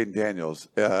 Jaden Daniels.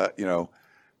 I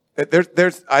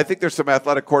think there's some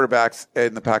athletic quarterbacks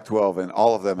in the Pac-12, and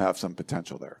all of them have some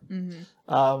potential there.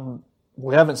 Mm-hmm.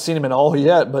 We haven't seen him at all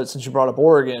yet, but since you brought up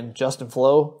Oregon, Justin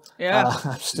Flo,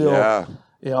 I'm still.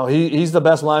 He's the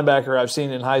best linebacker I've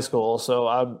seen in high school, so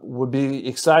I would be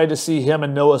excited to see him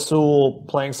and Noah Sewell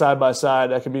playing side by side.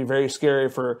 That could be very scary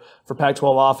for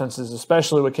Pac-12 offenses,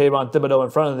 especially with Kayvon Thibodeau in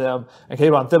front of them, and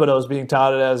Kayvon Thibodeau is being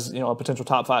touted as a potential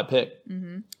top 5 pick.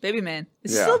 Mm-hmm. Baby man,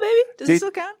 is he still a baby? Does it still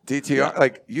count? DTR,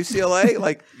 like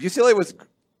UCLA,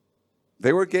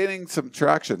 they were gaining some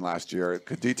traction last year.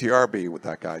 Could DTR be with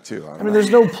that guy too? I mean, there's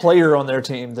no player on their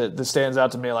team that stands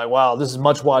out to me like, wow, this is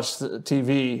much watched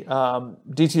TV.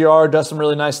 DTR does some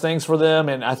really nice things for them,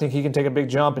 and I think he can take a big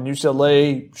jump, and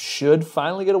UCLA should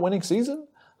finally get a winning season.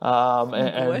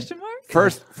 Question mark?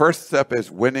 First step is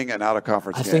winning an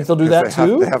out-of-conference game. I think they'll do that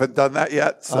too. They haven't done that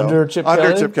yet. So. Under Chip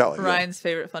Kelly. Ryan's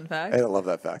favorite fun fact. I love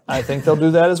that fact. I think they'll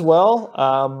do that as well,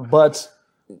 but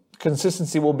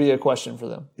consistency will be a question for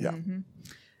them. Yeah. Mm-hmm.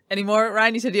 Any more?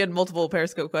 Ryan, you said you had multiple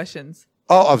Periscope questions.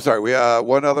 Oh, I'm sorry. We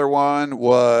one other one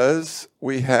was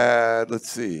we had, let's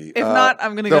see. If not,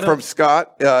 I'm going to go from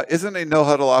Scott. Isn't a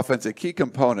no-huddle offense a key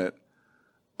component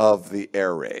of the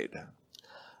air raid?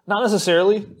 Not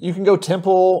necessarily. You can go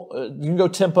tempo.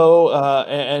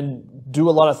 And do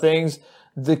a lot of things.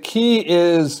 The key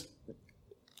is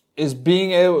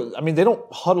being able. I mean, they don't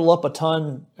huddle up a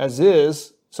ton as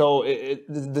is. So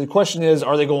the question is,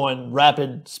 are they going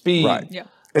rapid speed? Right. Yeah.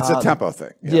 It's a tempo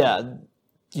thing. Yeah.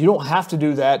 You don't have to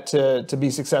do that to be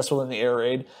successful in the air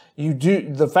raid. You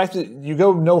do the fact that you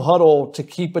go no huddle to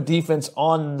keep a defense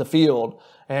on the field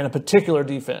and a particular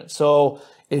defense. So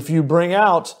if you bring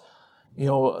out,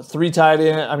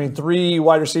 3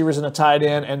 wide receivers and a tight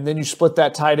end, and then you split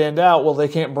that tight end out, well, they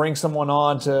can't bring someone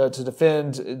on to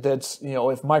defend that's,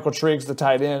 if Michael Trigg's the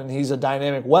tight end and he's a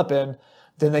dynamic weapon,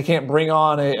 then they can't bring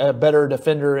on a better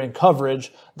defender in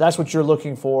coverage. That's what you're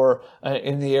looking for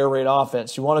in the air raid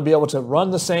offense. You want to be able to run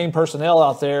the same personnel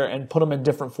out there and put them in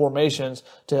different formations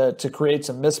to create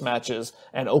some mismatches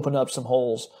and open up some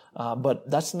holes.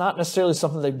 But that's not necessarily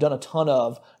something they've done a ton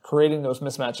of, creating those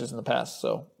mismatches in the past.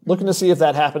 So looking to see if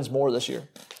that happens more this year.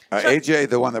 AJ,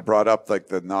 the one that brought up like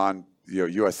the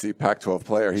USC Pac-12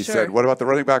 player. He Sure. said, "What about the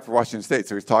running back for Washington State?"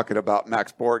 So he's talking about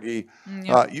Max Borghi.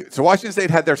 Yeah. So Washington State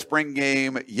had their spring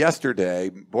game yesterday.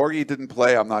 Borghi didn't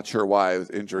play. I'm not sure why. It was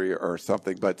injury or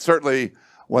something, but certainly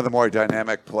one of the more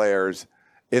dynamic players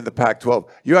in the Pac-12.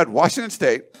 You had Washington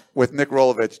State with Nick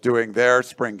Rolovich doing their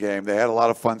spring game. They had a lot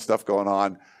of fun stuff going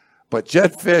on. But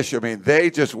Jedd Fisch, they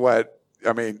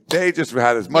just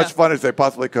had as much fun as they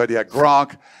possibly could. You had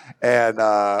Gronk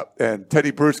and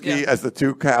Teddy Bruschi as the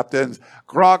two captains.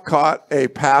 Gronk caught a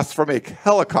pass from a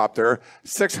helicopter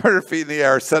 600 feet in the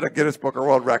air, set a Guinness Book of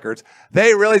World Records.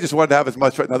 They really just wanted to have as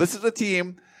much fun. Now, this is a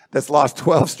team that's lost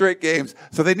 12 straight games,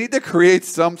 so they need to create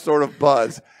some sort of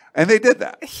buzz. And they did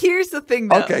that. Here's the thing,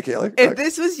 though. Okay, Keely. If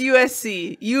this was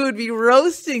USC, you would be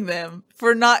roasting them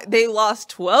for they lost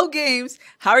 12 games.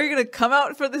 How are you going to come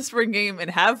out for the spring game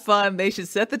and have fun? They should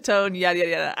set the tone, yada,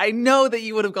 yada, yada. I know that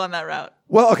you would have gone that route.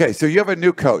 Well, okay, so you have a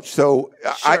new coach. So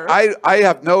Sure. I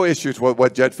have no issues with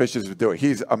what Jedd Fisch is doing.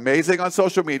 He's amazing on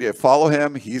social media. Follow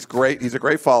him. He's great. He's a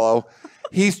great follow.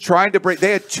 He's trying to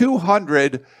they had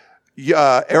 200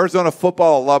 Arizona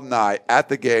football alumni at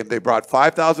the game. They brought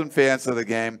 5,000 fans to the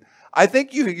game. I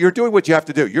think you're doing what you have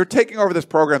to do. You're taking over this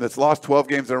program that's lost 12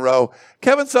 games in a row.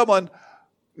 Kevin Sumlin,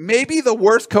 maybe the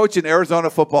worst coach in Arizona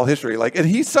football history. And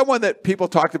he's someone that people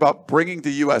talked about bringing to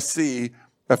USC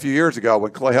a few years ago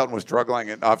when Clay Helton was struggling,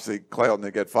 and obviously Clay Helton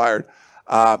didn't get fired.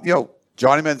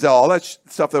 Johnny Manziel, all that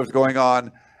stuff that was going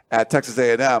on at Texas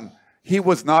A&M. He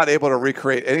was not able to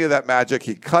recreate any of that magic.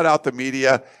 He cut out the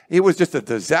media. He was just a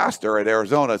disaster at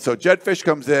Arizona. So Jedd Fisch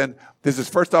comes in. This is his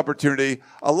first opportunity.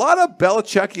 A lot of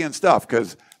Belichickian stuff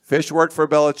because Fisch worked for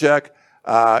Belichick.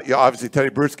 Obviously Teddy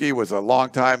Bruschi was a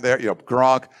long time there.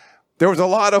 Gronk. There was a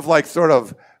lot of sort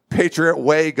of Patriot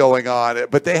way going on,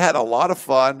 but they had a lot of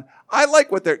fun. I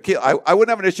like what I wouldn't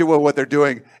have an issue with what they're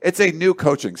doing. It's a new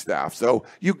coaching staff. So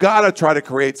you got to try to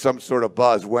create some sort of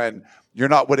buzz when you're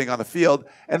not winning on the field.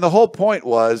 And the whole point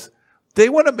was they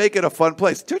want to make it a fun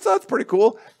place. Tucson's pretty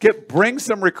cool. Bring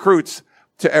some recruits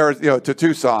to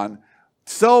Tucson.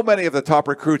 So many of the top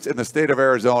recruits in the state of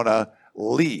Arizona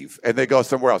leave and they go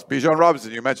somewhere else. Bijan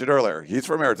Robinson, you mentioned earlier, he's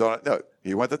from Arizona. No,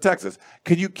 he went to Texas.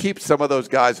 Can you keep some of those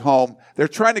guys home? They're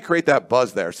trying to create that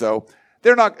buzz there. So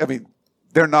they're not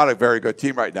a very good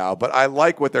team right now, but I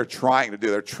like what they're trying to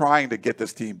do. They're trying to get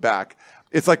this team back.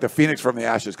 It's like the Phoenix from the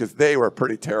ashes because they were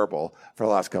pretty terrible for the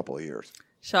last couple of years.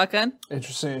 Shotgun?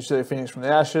 Interesting you say Phoenix from the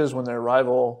ashes when their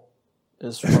rival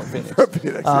is from Phoenix.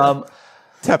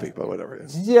 Tepe, but whatever it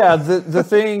is. Yeah, the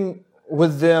thing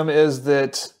with them is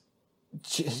that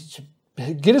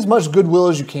get as much goodwill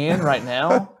as you can right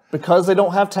now because they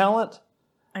don't have talent.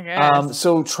 I guess.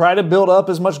 So try to build up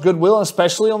as much goodwill,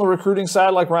 especially on the recruiting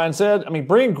side, like Ryan said.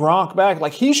 Bring Gronk back.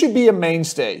 He should be a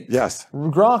mainstay. Yes.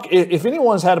 Gronk, if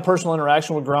anyone's had a personal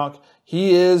interaction with Gronk,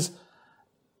 he is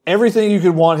everything you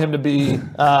could want him to be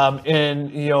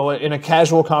in a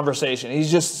casual conversation.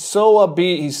 He's just so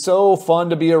upbeat. He's so fun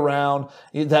to be around.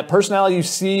 That personality you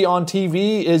see on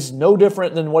TV is no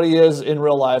different than what he is in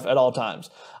real life at all times.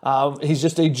 He's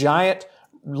just a giant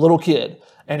little kid.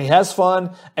 And he has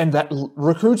fun, and that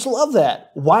recruits love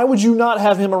that. Why would you not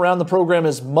have him around the program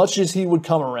as much as he would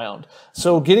come around?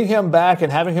 So getting him back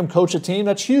and having him coach a team,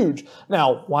 that's huge.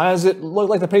 Now, why does it look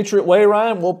like the Patriot way,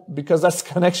 Ryan? Well, because that's the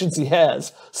connections he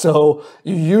has. So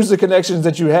you use the connections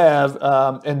that you have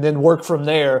and then work from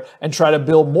there and try to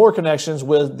build more connections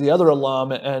with the other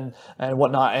alum and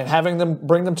whatnot, and having them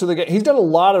bring them to the game. He's done a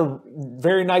lot of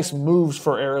very nice moves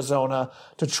for Arizona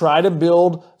to try to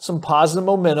build some positive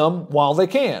momentum while they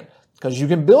can. Because you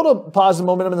can build a positive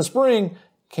momentum in the spring,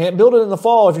 can't build it in the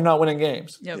fall if you're not winning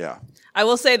games. Yep. Yeah. I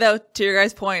will say, though, to your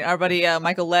guys' point, our buddy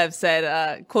Michael Lev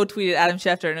said, quote tweeted Adam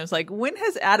Schefter, and it was like, when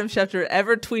has Adam Schefter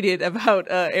ever tweeted about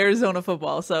Arizona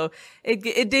football? So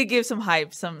it did give some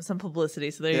hype, some publicity.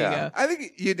 So there you go. I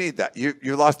think you need that.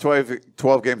 You lost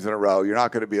 12 games in a row. You're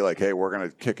not going to be like, hey, we're going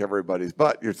to kick everybody's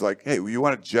butt. You're just like, hey, you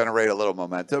want to generate a little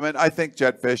momentum. And I think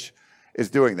Jedd Fisch is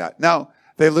doing that. Now,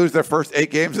 they lose their first 8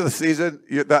 games of the season,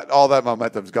 all that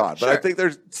momentum's gone. But Sure. I think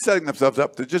they're setting themselves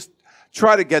up to just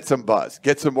try to get some buzz,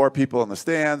 get some more people in the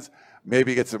stands,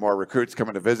 maybe get some more recruits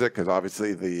coming to visit because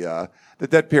obviously the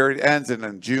dead period ends, and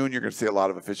in June you're going to see a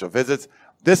lot of official visits.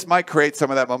 This might create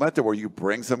some of that momentum where you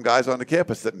bring some guys onto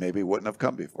campus that maybe wouldn't have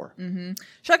come before. Mm-hmm.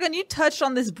 Shotgun, you touched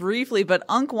on this briefly, but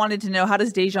Unc wanted to know, how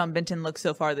does Dejon Benton look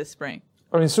so far this spring?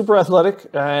 Super athletic,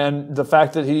 and the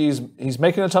fact that he's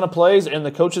making a ton of plays and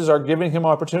the coaches are giving him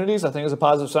opportunities, I think is a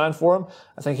positive sign for him.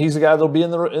 I think he's the guy that'll be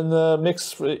in the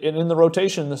mix in the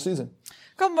rotation this season.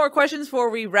 A couple more questions before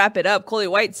we wrap it up. Coley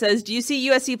White says, do you see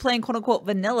USC playing quote-unquote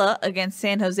vanilla against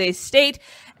San Jose State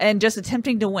and just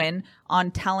attempting to win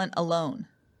on talent alone?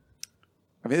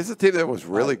 I mean, this is a team that was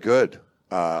really good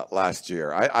last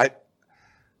year.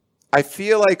 I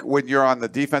feel like when you're on the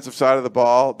defensive side of the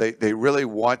ball, they really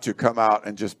want to come out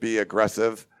and just be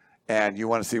aggressive, and you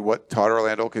want to see what Todd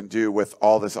Orlando can do with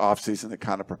all this offseason to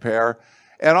kind of prepare.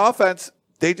 And offense,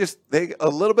 they a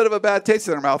little bit of a bad taste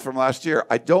in their mouth from last year.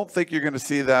 I don't think you're going to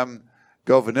see them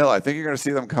go vanilla. I think you're going to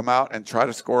see them come out and try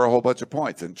to score a whole bunch of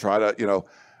points and try to,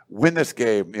 win this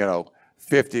game,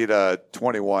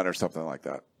 50-21 or something like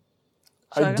that.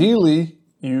 Ideally,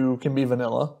 you can be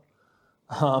vanilla.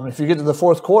 If you get to the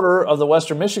fourth quarter of the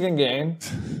Western Michigan game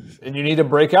and you need to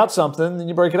break out something, then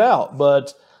you break it out.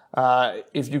 But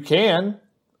if you can,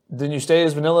 then you stay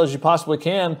as vanilla as you possibly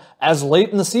can, as late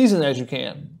in the season as you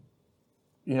can.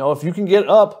 If you can get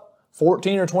up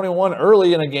 14 or 21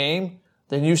 early in a game,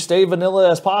 then you stay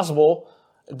vanilla as possible,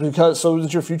 so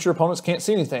that your future opponents can't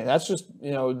see anything. That's just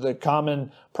the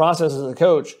common process as a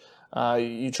coach.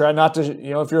 You try not to,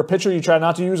 if you're a pitcher, you try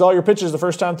not to use all your pitches the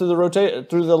first time through the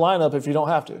lineup if you don't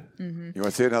have to. Mm-hmm. You want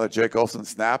to see another Jake Olson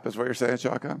snap? Is what you're saying,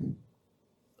 Shotgun?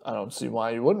 I don't see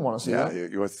why you wouldn't want to see that. Yeah,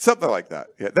 you something like that.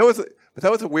 Yeah,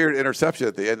 that was a weird interception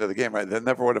at the end of the game, right? That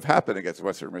never would have happened against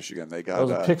Western Michigan. They got it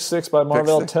was a pick six by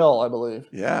Marvell Tell, I believe.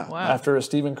 Yeah, wow. After a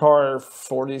Stephen Carr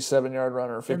 47-yard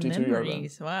run or 52-yard run.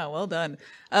 Wow, well done.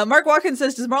 Mark Watkins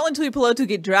says, does Marlon Tuipulotu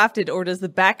get drafted, or does the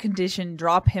back condition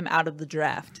drop him out of the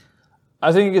draft?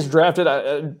 I think he gets drafted.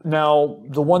 Now,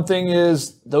 the one thing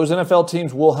is those NFL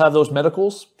teams will have those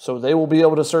medicals, so they will be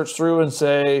able to search through and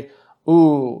say,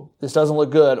 ooh, this doesn't look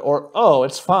good, or, oh,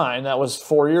 it's fine. That was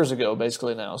 4 years ago,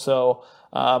 basically now. So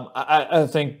I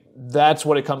think that's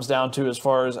what it comes down to as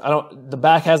far as the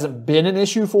back hasn't been an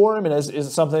issue for him. And is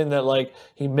it something that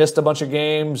he missed a bunch of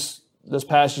games this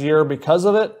past year because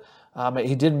of it?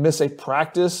 He did miss a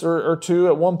practice or two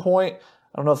at one point.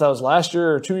 I don't know if that was last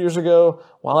year or 2 years ago.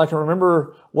 While I can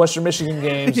remember Western Michigan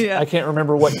games, yeah. I can't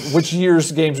remember which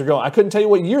year's games are going. I couldn't tell you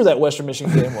what year that Western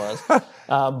Michigan game was.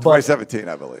 2017,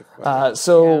 I believe.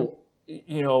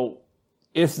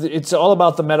 If it's all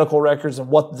about the medical records and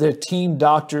what the team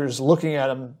doctors looking at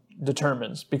him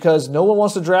determines, because no one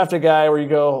wants to draft a guy where you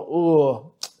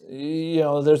go,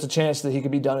 ooh, there's a chance that he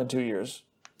could be done in 2 years.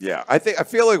 Yeah, I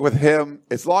feel like with him,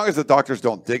 as long as the doctors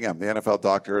don't ding him, the NFL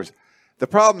doctors. The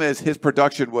problem is his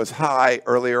production was high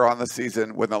earlier on the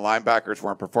season when the linebackers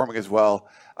weren't performing as well.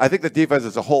 I think the defense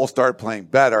as a whole started playing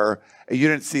better, and you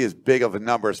didn't see as big of the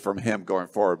numbers from him going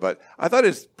forward. But I thought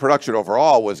his production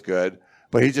overall was good,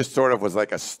 but he just sort of was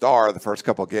like a star the first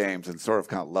couple games and sort of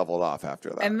kind of leveled off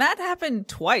after that. And that happened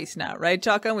twice now, right,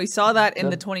 Chaka? We saw that in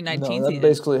the 2019 season. That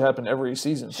basically happened every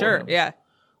season. Sure, yeah.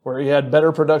 Where he had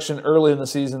better production early in the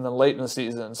season than late in the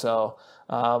season. So,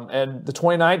 and the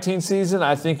 2019 season,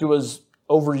 I think it was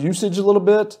overusage a little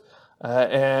bit.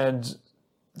 And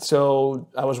so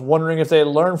I was wondering if they had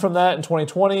learned from that in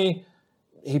 2020.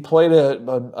 He played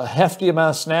a hefty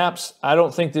amount of snaps. I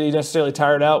don't think that he necessarily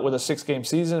tired out with a 6-game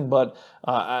season, but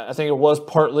I think it was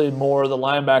partly more the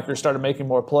linebackers started making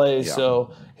more plays,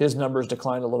 so his numbers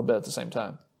declined a little bit at the same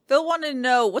time. Phil wanted to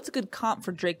know, what's a good comp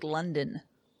for Drake London?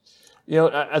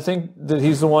 I think that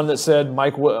he's the one that said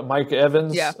Mike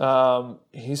Evans. Yeah.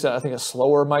 He's, I think, a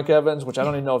slower Mike Evans, which I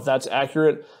don't even know if that's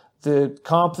accurate. The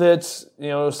comp that, Seth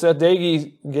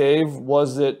Dagey gave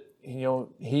was that,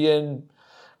 he and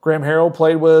Graham Harrell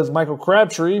played with Michael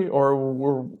Crabtree, or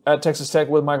were at Texas Tech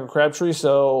with Michael Crabtree,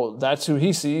 so that's who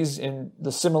he sees, in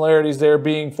the similarities there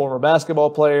being former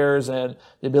basketball players and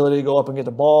the ability to go up and get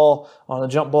the ball on a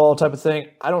jump ball type of thing.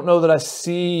 I don't know that I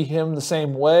see him the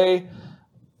same way.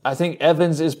 I think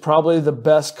Evans is probably the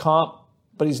best comp,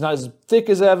 but he's not as thick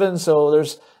as Evans. So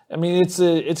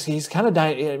he's kind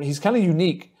of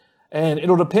unique, and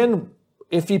it'll depend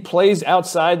if he plays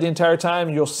outside the entire time.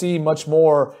 You'll see much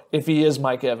more if he is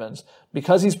Mike Evans,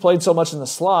 because he's played so much in the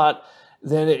slot.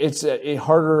 Then it's a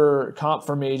harder comp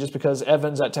for me, just because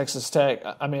Evans at Texas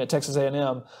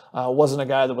A&M wasn't a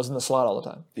guy that was in the slot all the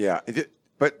time. Yeah.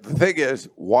 But the thing is,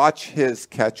 watch his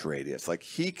catch radius.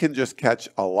 He can just catch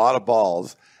a lot of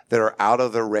balls that are out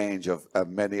of the range of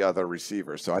many other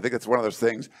receivers. So I think it's one of those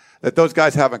things that those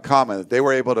guys have in common, that they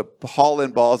were able to haul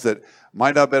in balls that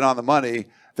might not have been on the money.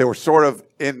 They were sort of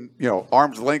in,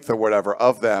 arm's length or whatever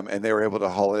of them, and they were able to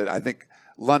haul it in. I think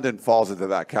London falls into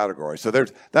that category. So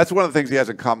that's one of the things he has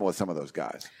in common with some of those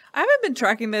guys. I haven't been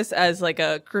tracking this as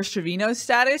a Chris Trevino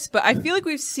status, but I feel like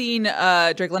we've seen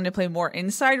Drake London play more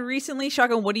inside recently.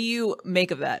 Shotgun, what do you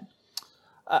make of that?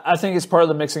 I think it's part of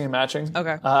the mixing and matching.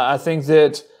 Okay. I think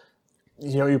that,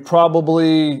 you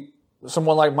probably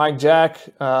someone like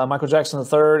Michael Jackson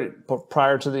III,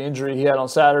 prior to the injury he had on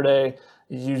Saturday,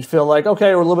 you feel like,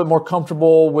 okay, we're a little bit more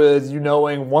comfortable with you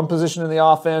knowing one position in the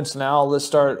offense. Now let's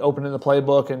start opening the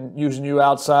playbook and using you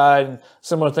outside and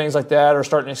similar things like that, or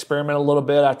starting to experiment a little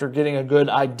bit after getting a good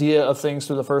idea of things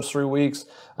through the first 3 weeks.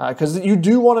 Because you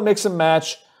do want to mix and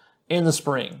match in the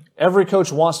spring. Every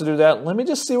coach wants to do that. Let me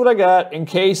just see what I got in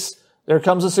case there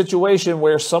comes a situation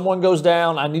where someone goes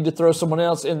down. I need to throw someone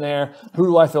else in there. Who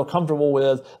do I feel comfortable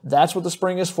with? That's what the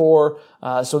spring is for.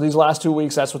 So these last 2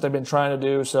 weeks, that's what they've been trying to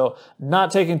do. So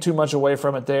not taking too much away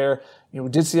from it there. We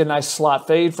did see a nice slot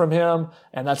fade from him,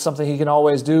 and that's something he can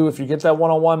always do. If you get that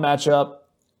one-on-one matchup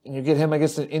and you get him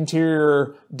against an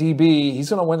interior DB,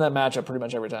 he's going to win that matchup pretty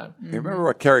much every time. You remember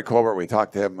what Kerry Colbert, we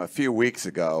talked to him a few weeks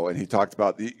ago, and he talked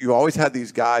about you always had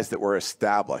these guys that were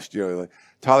established, like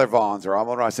Tyler Vaughns or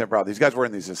Amon-Ra St. Brown. These guys were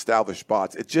in these established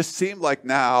spots. It just seemed like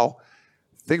now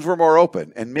things were more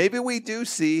open. And maybe we do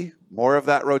see more of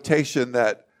that rotation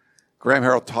that Graham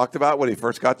Harrell talked about when he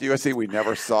first got to USC. We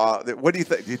never saw. What do you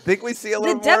think? Do you think we see a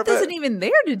little more of it? The depth isn't even there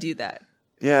to do that.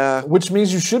 Yeah. Which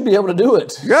means you should be able to do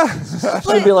it. Yeah.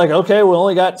 Should be like, okay, we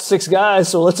only got 6 guys,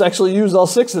 so let's actually use all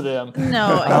 6 of them.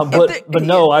 No. But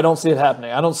no, I don't see it happening.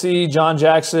 I don't see John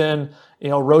Jackson,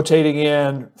 rotating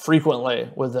in frequently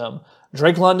with them.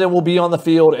 Drake London will be on the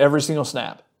field every single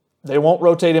snap. They won't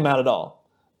rotate him out at all.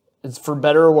 It's for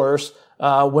better or worse.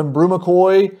 When Brew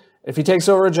McCoy, if he takes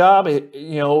over a job,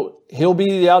 he'll be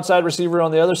the outside receiver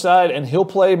on the other side, and he'll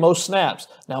play most snaps.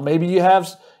 Now, maybe you have,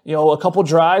 a couple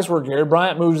drives where Gary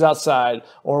Bryant moves outside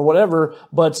or whatever,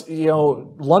 but,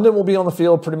 London will be on the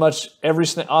field pretty much every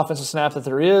offensive snap that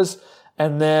there is.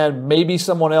 And then maybe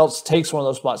someone else takes one of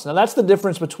those spots. Now, that's the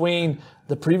difference between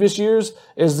the previous years,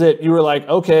 is that you were like,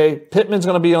 okay, Pittman's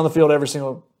going to be on the field every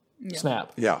single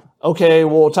snap. Yeah. Okay,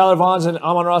 well, Tyler Vaughns and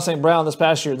Amon-Ra St. Brown this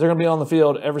past year, they're going to be on the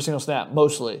field every single snap,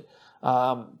 mostly. Brew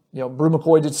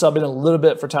McCoy did sub in a little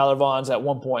bit for Tyler Vaughns at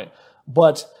one point.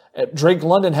 But Drake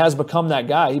London has become that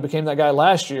guy. He became that guy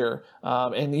last year,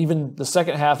 and even the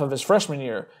second half of his freshman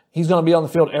year. He's going to be on the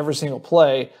field every single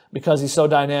play because he's so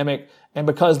dynamic and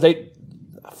because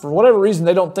for whatever reason,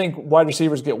 they don't think wide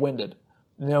receivers get winded.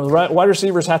 The wide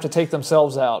receivers have to take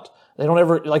themselves out. They don't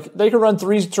ever, they can run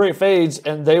 3 straight fades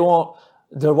and they won't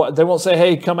say,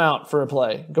 hey, come out for a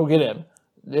play. Go get him.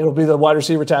 It'll be the wide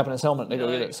receiver tapping his helmet and they go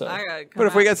get it. So. But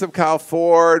if we get some Kyle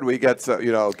Ford, we get some,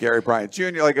 Gary Bryant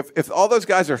Jr., if all those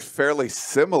guys are fairly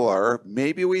similar,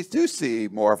 maybe we do see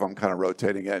more of them kind of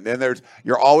rotating in. And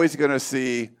you're always going to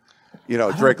see,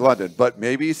 Drake London, but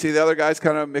maybe you see the other guys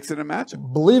kind of mixing and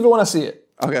matching. Believe it when I see it.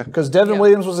 Okay. Because Devin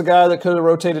Williams was a guy that could have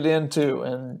rotated in too.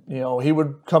 And, he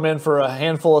would come in for a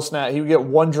handful of snaps. He would get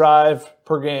 1 drive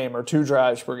per game or 2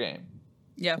 drives per game.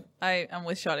 Yeah, I'm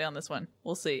with Shotty on this one.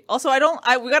 We'll see. Also, we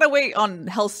got to wait on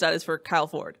health status for Kyle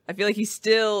Ford. I feel like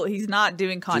he's not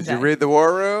doing contact. Did you read the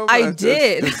War Room? I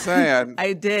did. Just saying.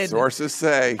 I did. Sources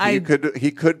say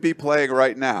he could be playing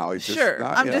right now. He's sure. Just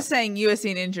not, I'm just saying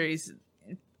USC and injuries.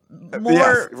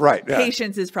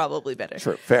 Patience is probably better.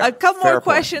 Sure, fair. A couple fair more point.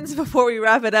 questions before we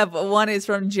wrap it up. One is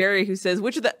from Jerry, who says,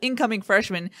 which of the incoming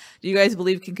freshmen do you guys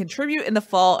believe can contribute in the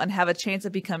fall and have a chance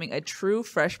of becoming a true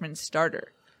freshman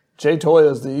starter? Jay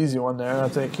Toya is the easy one there. I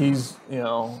think he's,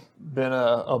 been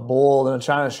a bull in a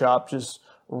china shop, just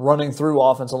running through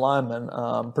offensive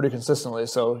linemen pretty consistently.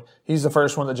 So he's the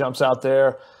first one that jumps out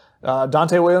there.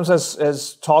 Dante Williams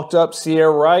has talked up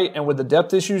Sierra Wright, and with the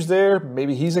depth issues there,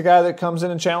 maybe he's a guy that comes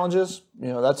in and challenges.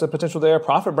 That's a potential there.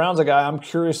 Prophet Brown's a guy I'm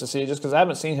curious to see just because I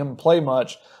haven't seen him play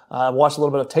much. I've watched a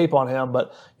little bit of tape on him,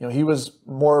 but he was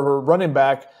more of a running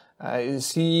back.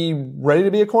 Is he ready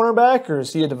to be a cornerback, or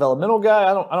is he a developmental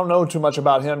guy? I don't know too much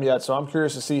about him yet, so I'm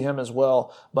curious to see him as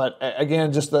well. But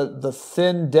again, just the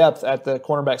thin depth at the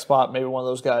cornerback spot, maybe one of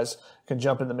those guys can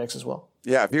jump in the mix as well.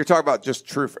 Yeah, if you're talking about just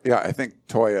true, I think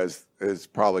Toya is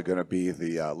probably going to be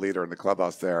the leader in the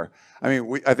clubhouse there. I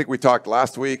mean, I think we talked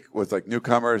last week with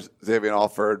newcomers, Xavier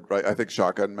Alford, right? I think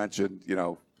Shotgun mentioned,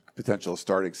 potential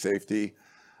starting safety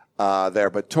there.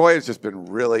 But Toya has just been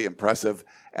really impressive.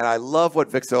 And I love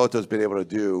what Vic Soto has been able to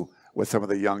do with some of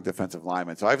the young defensive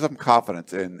linemen. So I have some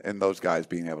confidence in those guys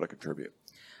being able to contribute.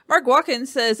 Mark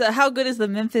Watkins says, how good is the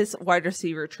Memphis wide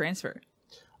receiver transfer?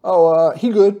 Oh, he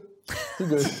good. He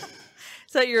good.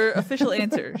 Is that your official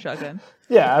answer, Shotgun?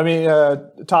 Yeah, I mean,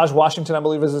 Taj Washington, I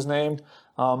believe is his name,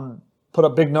 put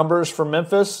up big numbers for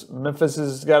Memphis. Memphis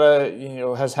has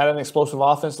has had an explosive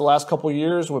offense the last couple of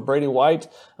years with Brady White,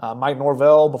 Mike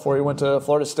Norvell before he went to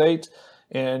Florida State.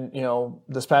 And,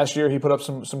 this past year he put up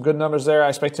some good numbers there. I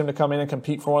expect him to come in and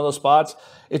compete for one of those spots.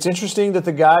 It's interesting that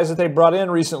the guys that they brought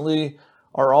in recently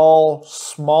are all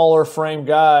smaller frame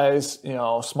guys,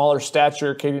 smaller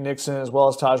stature, Katie Nixon as well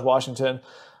as Taj Washington.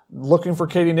 looking for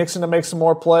Katie Nixon to make some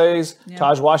more plays. Yeah.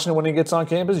 Taj Washington, when he gets on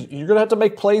campus, you're going to have to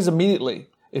make plays immediately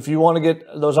if you want to get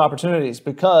those opportunities,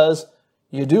 because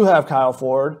you do have Kyle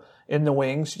Ford in the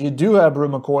wings. You do have Brew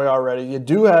McCoy already. You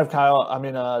do have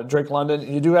Drake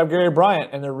London. You do have Gary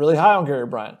Bryant, and they're really high on Gary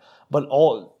Bryant. But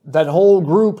that whole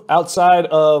group outside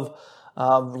of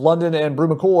London and Brew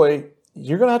McCoy,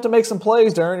 you're going to have to make some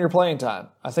plays during your playing time.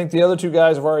 I think the other two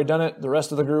guys have already done it. The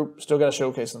rest of the group still got to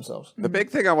showcase themselves. The big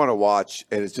thing I want to watch,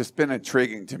 and it's just been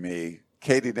intriguing to me,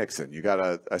 Katie Nixon. You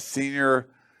got a senior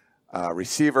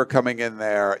receiver coming in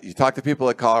there. You talk to people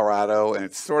at Colorado, and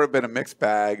it's sort of been a mixed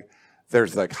bag.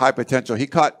 There's like high potential. He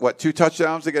caught 2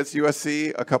 touchdowns against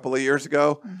USC a couple of years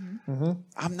ago.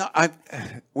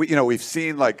 We've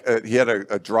seen he had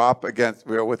a drop against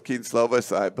with Keaton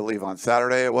Slovis, I believe on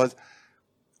Saturday it was.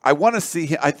 I want to see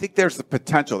him. I think there's the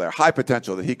potential there, high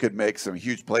potential that he could make some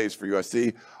huge plays for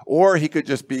USC, or he could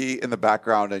just be in the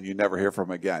background and you never hear from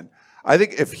him again. I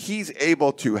think if he's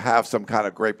able to have some kind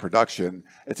of great production,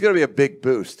 it's going to be a big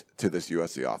boost to this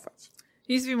USC offense.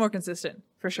 He needs to be more consistent,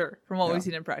 for sure, from what we've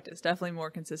seen in practice. Definitely more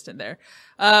consistent there.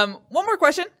 One more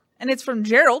question, and it's from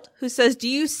Gerald, who says, do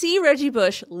you see Reggie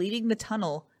Bush leading the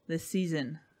tunnel this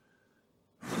season?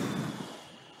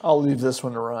 I'll leave this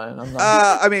one to Ryan.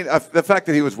 The fact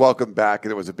that he was welcomed back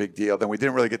and it was a big deal, then we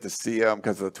didn't really get to see him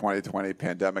because of the 2020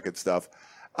 pandemic and stuff.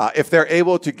 If they're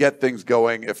able to get things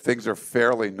going, if things are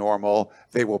fairly normal,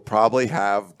 they will probably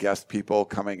have guest people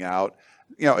coming out.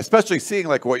 Especially seeing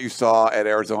like what you saw at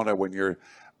Arizona when you're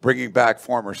bringing back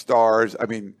former stars. I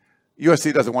mean,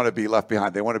 USC doesn't want to be left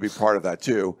behind. They want to be part of that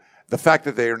too. The fact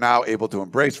that they are now able to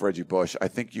embrace Reggie Bush, I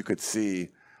think you could see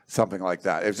something like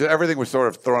that. Everything was sort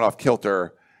of thrown off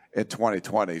kilter in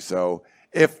 2020. So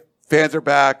if fans are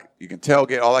back, you can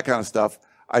tailgate, all that kind of stuff.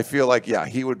 I feel like,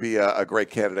 he would be a great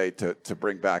candidate to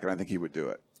bring back, and I think he would do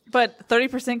it. But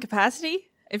 30% capacity?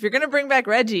 If you're going to bring back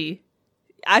Reggie,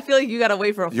 I feel like you got to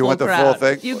wait for a full crowd. You want the full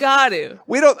thing? You got to.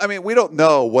 We don't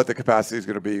know what the capacity is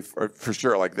going to be for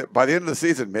sure. Like by the end of the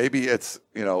season, maybe it's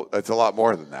a lot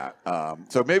more than that.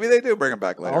 So maybe they do bring him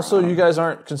back later. Also, you guys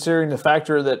aren't considering the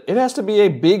factor that it has to be a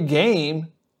big game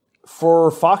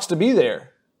for Fox to be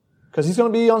there, because he's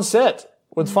going to be on set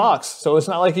with Fox. So it's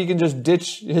not like he can just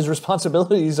ditch his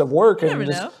responsibilities of work and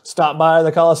just stop by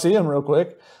the Coliseum real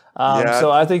quick. So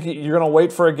I think you're going to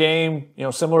wait for a game,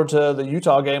 similar to the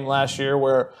Utah game last year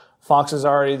where Fox is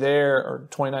already there, or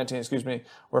 2019,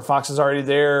 where Fox is already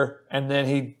there, and then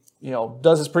he,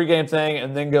 does his pregame thing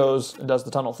and then goes and does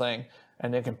the tunnel thing,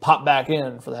 and then can pop back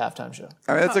in for the halftime show.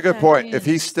 I mean, that's a good point. If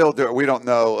he's still doing, we don't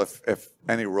know if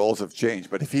any rules have changed,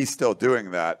 but if he's still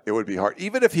doing that, it would be hard.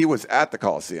 Even if he was at the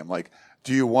Coliseum,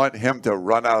 do you want him to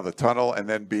run out of the tunnel and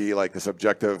then be like this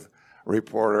objective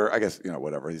reporter? I guess,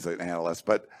 whatever. He's like an analyst,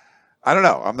 but I don't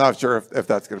know. I'm not sure if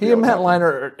that's going to be. He and Matt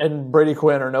Leinart and Brady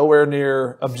Quinn are nowhere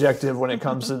near objective when it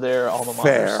comes to their alma mater.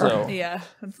 Fair. So. Yeah.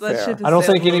 I don't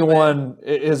think anyone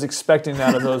is expecting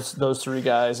that of those three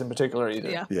guys in particular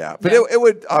either. Yeah. But it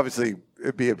would obviously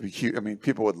be a huge. I mean,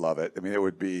 people would love it. I mean, it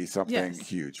would be something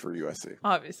huge for USC.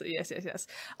 Obviously, yes.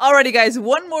 Alrighty, guys.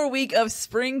 One more week of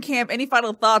spring camp. Any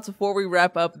final thoughts before we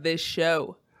wrap up this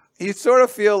show? You sort of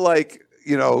feel like,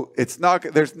 it's not.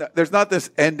 There's not this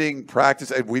ending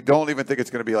practice, and we don't even think it's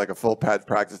going to be like a full pad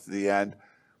practice at the end.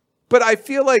 But I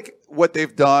feel like what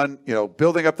they've done,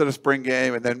 building up to the spring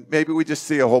game, and then maybe we just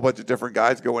see a whole bunch of different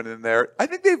guys going in there. I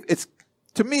think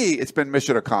to me, it's been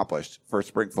mission accomplished for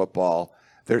spring football.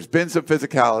 There's been some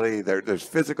physicality. There's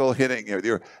physical hitting.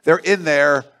 They're in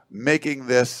there making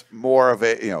this more of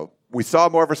a. We saw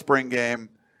more of a spring game.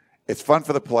 It's fun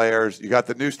for the players. You got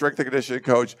the new strength and conditioning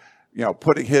coach,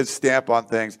 putting his stamp on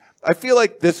things. I feel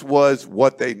like this was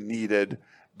what they needed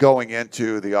going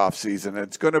into the offseason.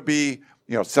 It's going to be,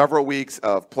 several weeks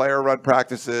of player-run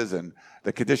practices and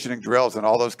the conditioning drills and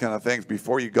all those kind of things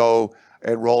before you go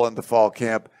and roll into fall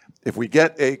camp. If we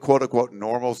get a quote-unquote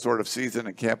normal sort of season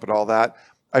and camp and all that,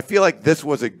 I feel like this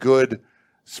was a good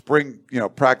spring,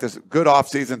 practice, good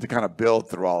offseason to kind of build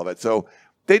through all of it. So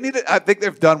I think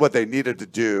they've done what they needed to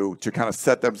do to kind of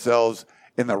set themselves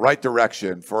in the right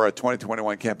direction for a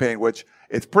 2021 campaign, which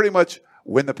it's pretty much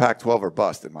win the Pac-12 or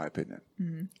bust, in my opinion.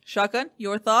 Mm-hmm. Shotgun,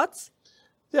 your thoughts?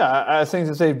 Yeah, I think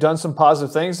that they've done some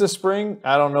positive things this spring.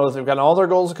 I don't know if they've gotten all their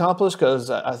goals accomplished, because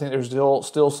I think there's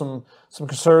still some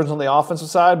concerns on the offensive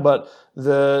side, but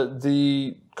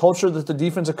the culture that the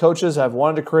defensive coaches have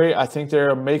wanted to create, I think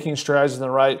they're making strides in the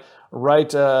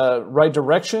right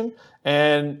direction.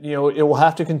 And, it will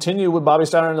have to continue with Bobby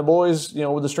Steiner and the boys,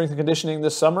 with the strength and conditioning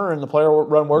this summer and the player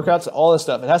run workouts, all this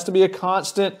stuff. It has to be a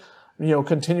constant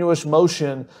continuous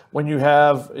motion when you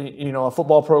have, a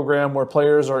football program where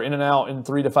players are in and out in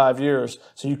 3 to 5 years.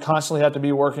 So you constantly have to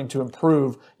be working to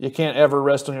improve. You can't ever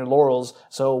rest on your laurels.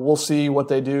 So we'll see what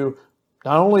they do,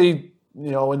 not only,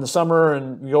 in the summer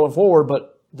and going forward,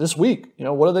 but this week.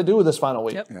 What do they do with this final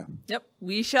week? Yep.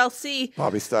 We shall see.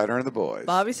 Bobby Steiner and the boys.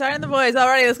 All right,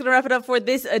 that's going to wrap it up for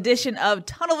this edition of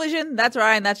Tunnel Vision. That's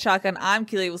Ryan. That's Shotgun. I'm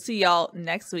Keely. We'll see y'all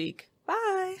next week.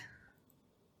 Bye.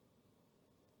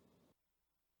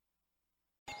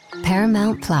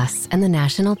 Paramount Plus and the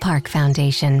National Park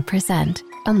Foundation present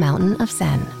A Mountain of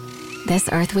Zen. This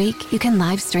Earth Week, you can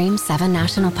live stream 7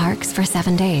 national parks for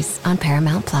 7 days on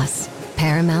Paramount Plus.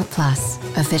 Paramount Plus,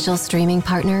 official streaming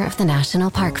partner of the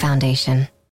National Park Foundation.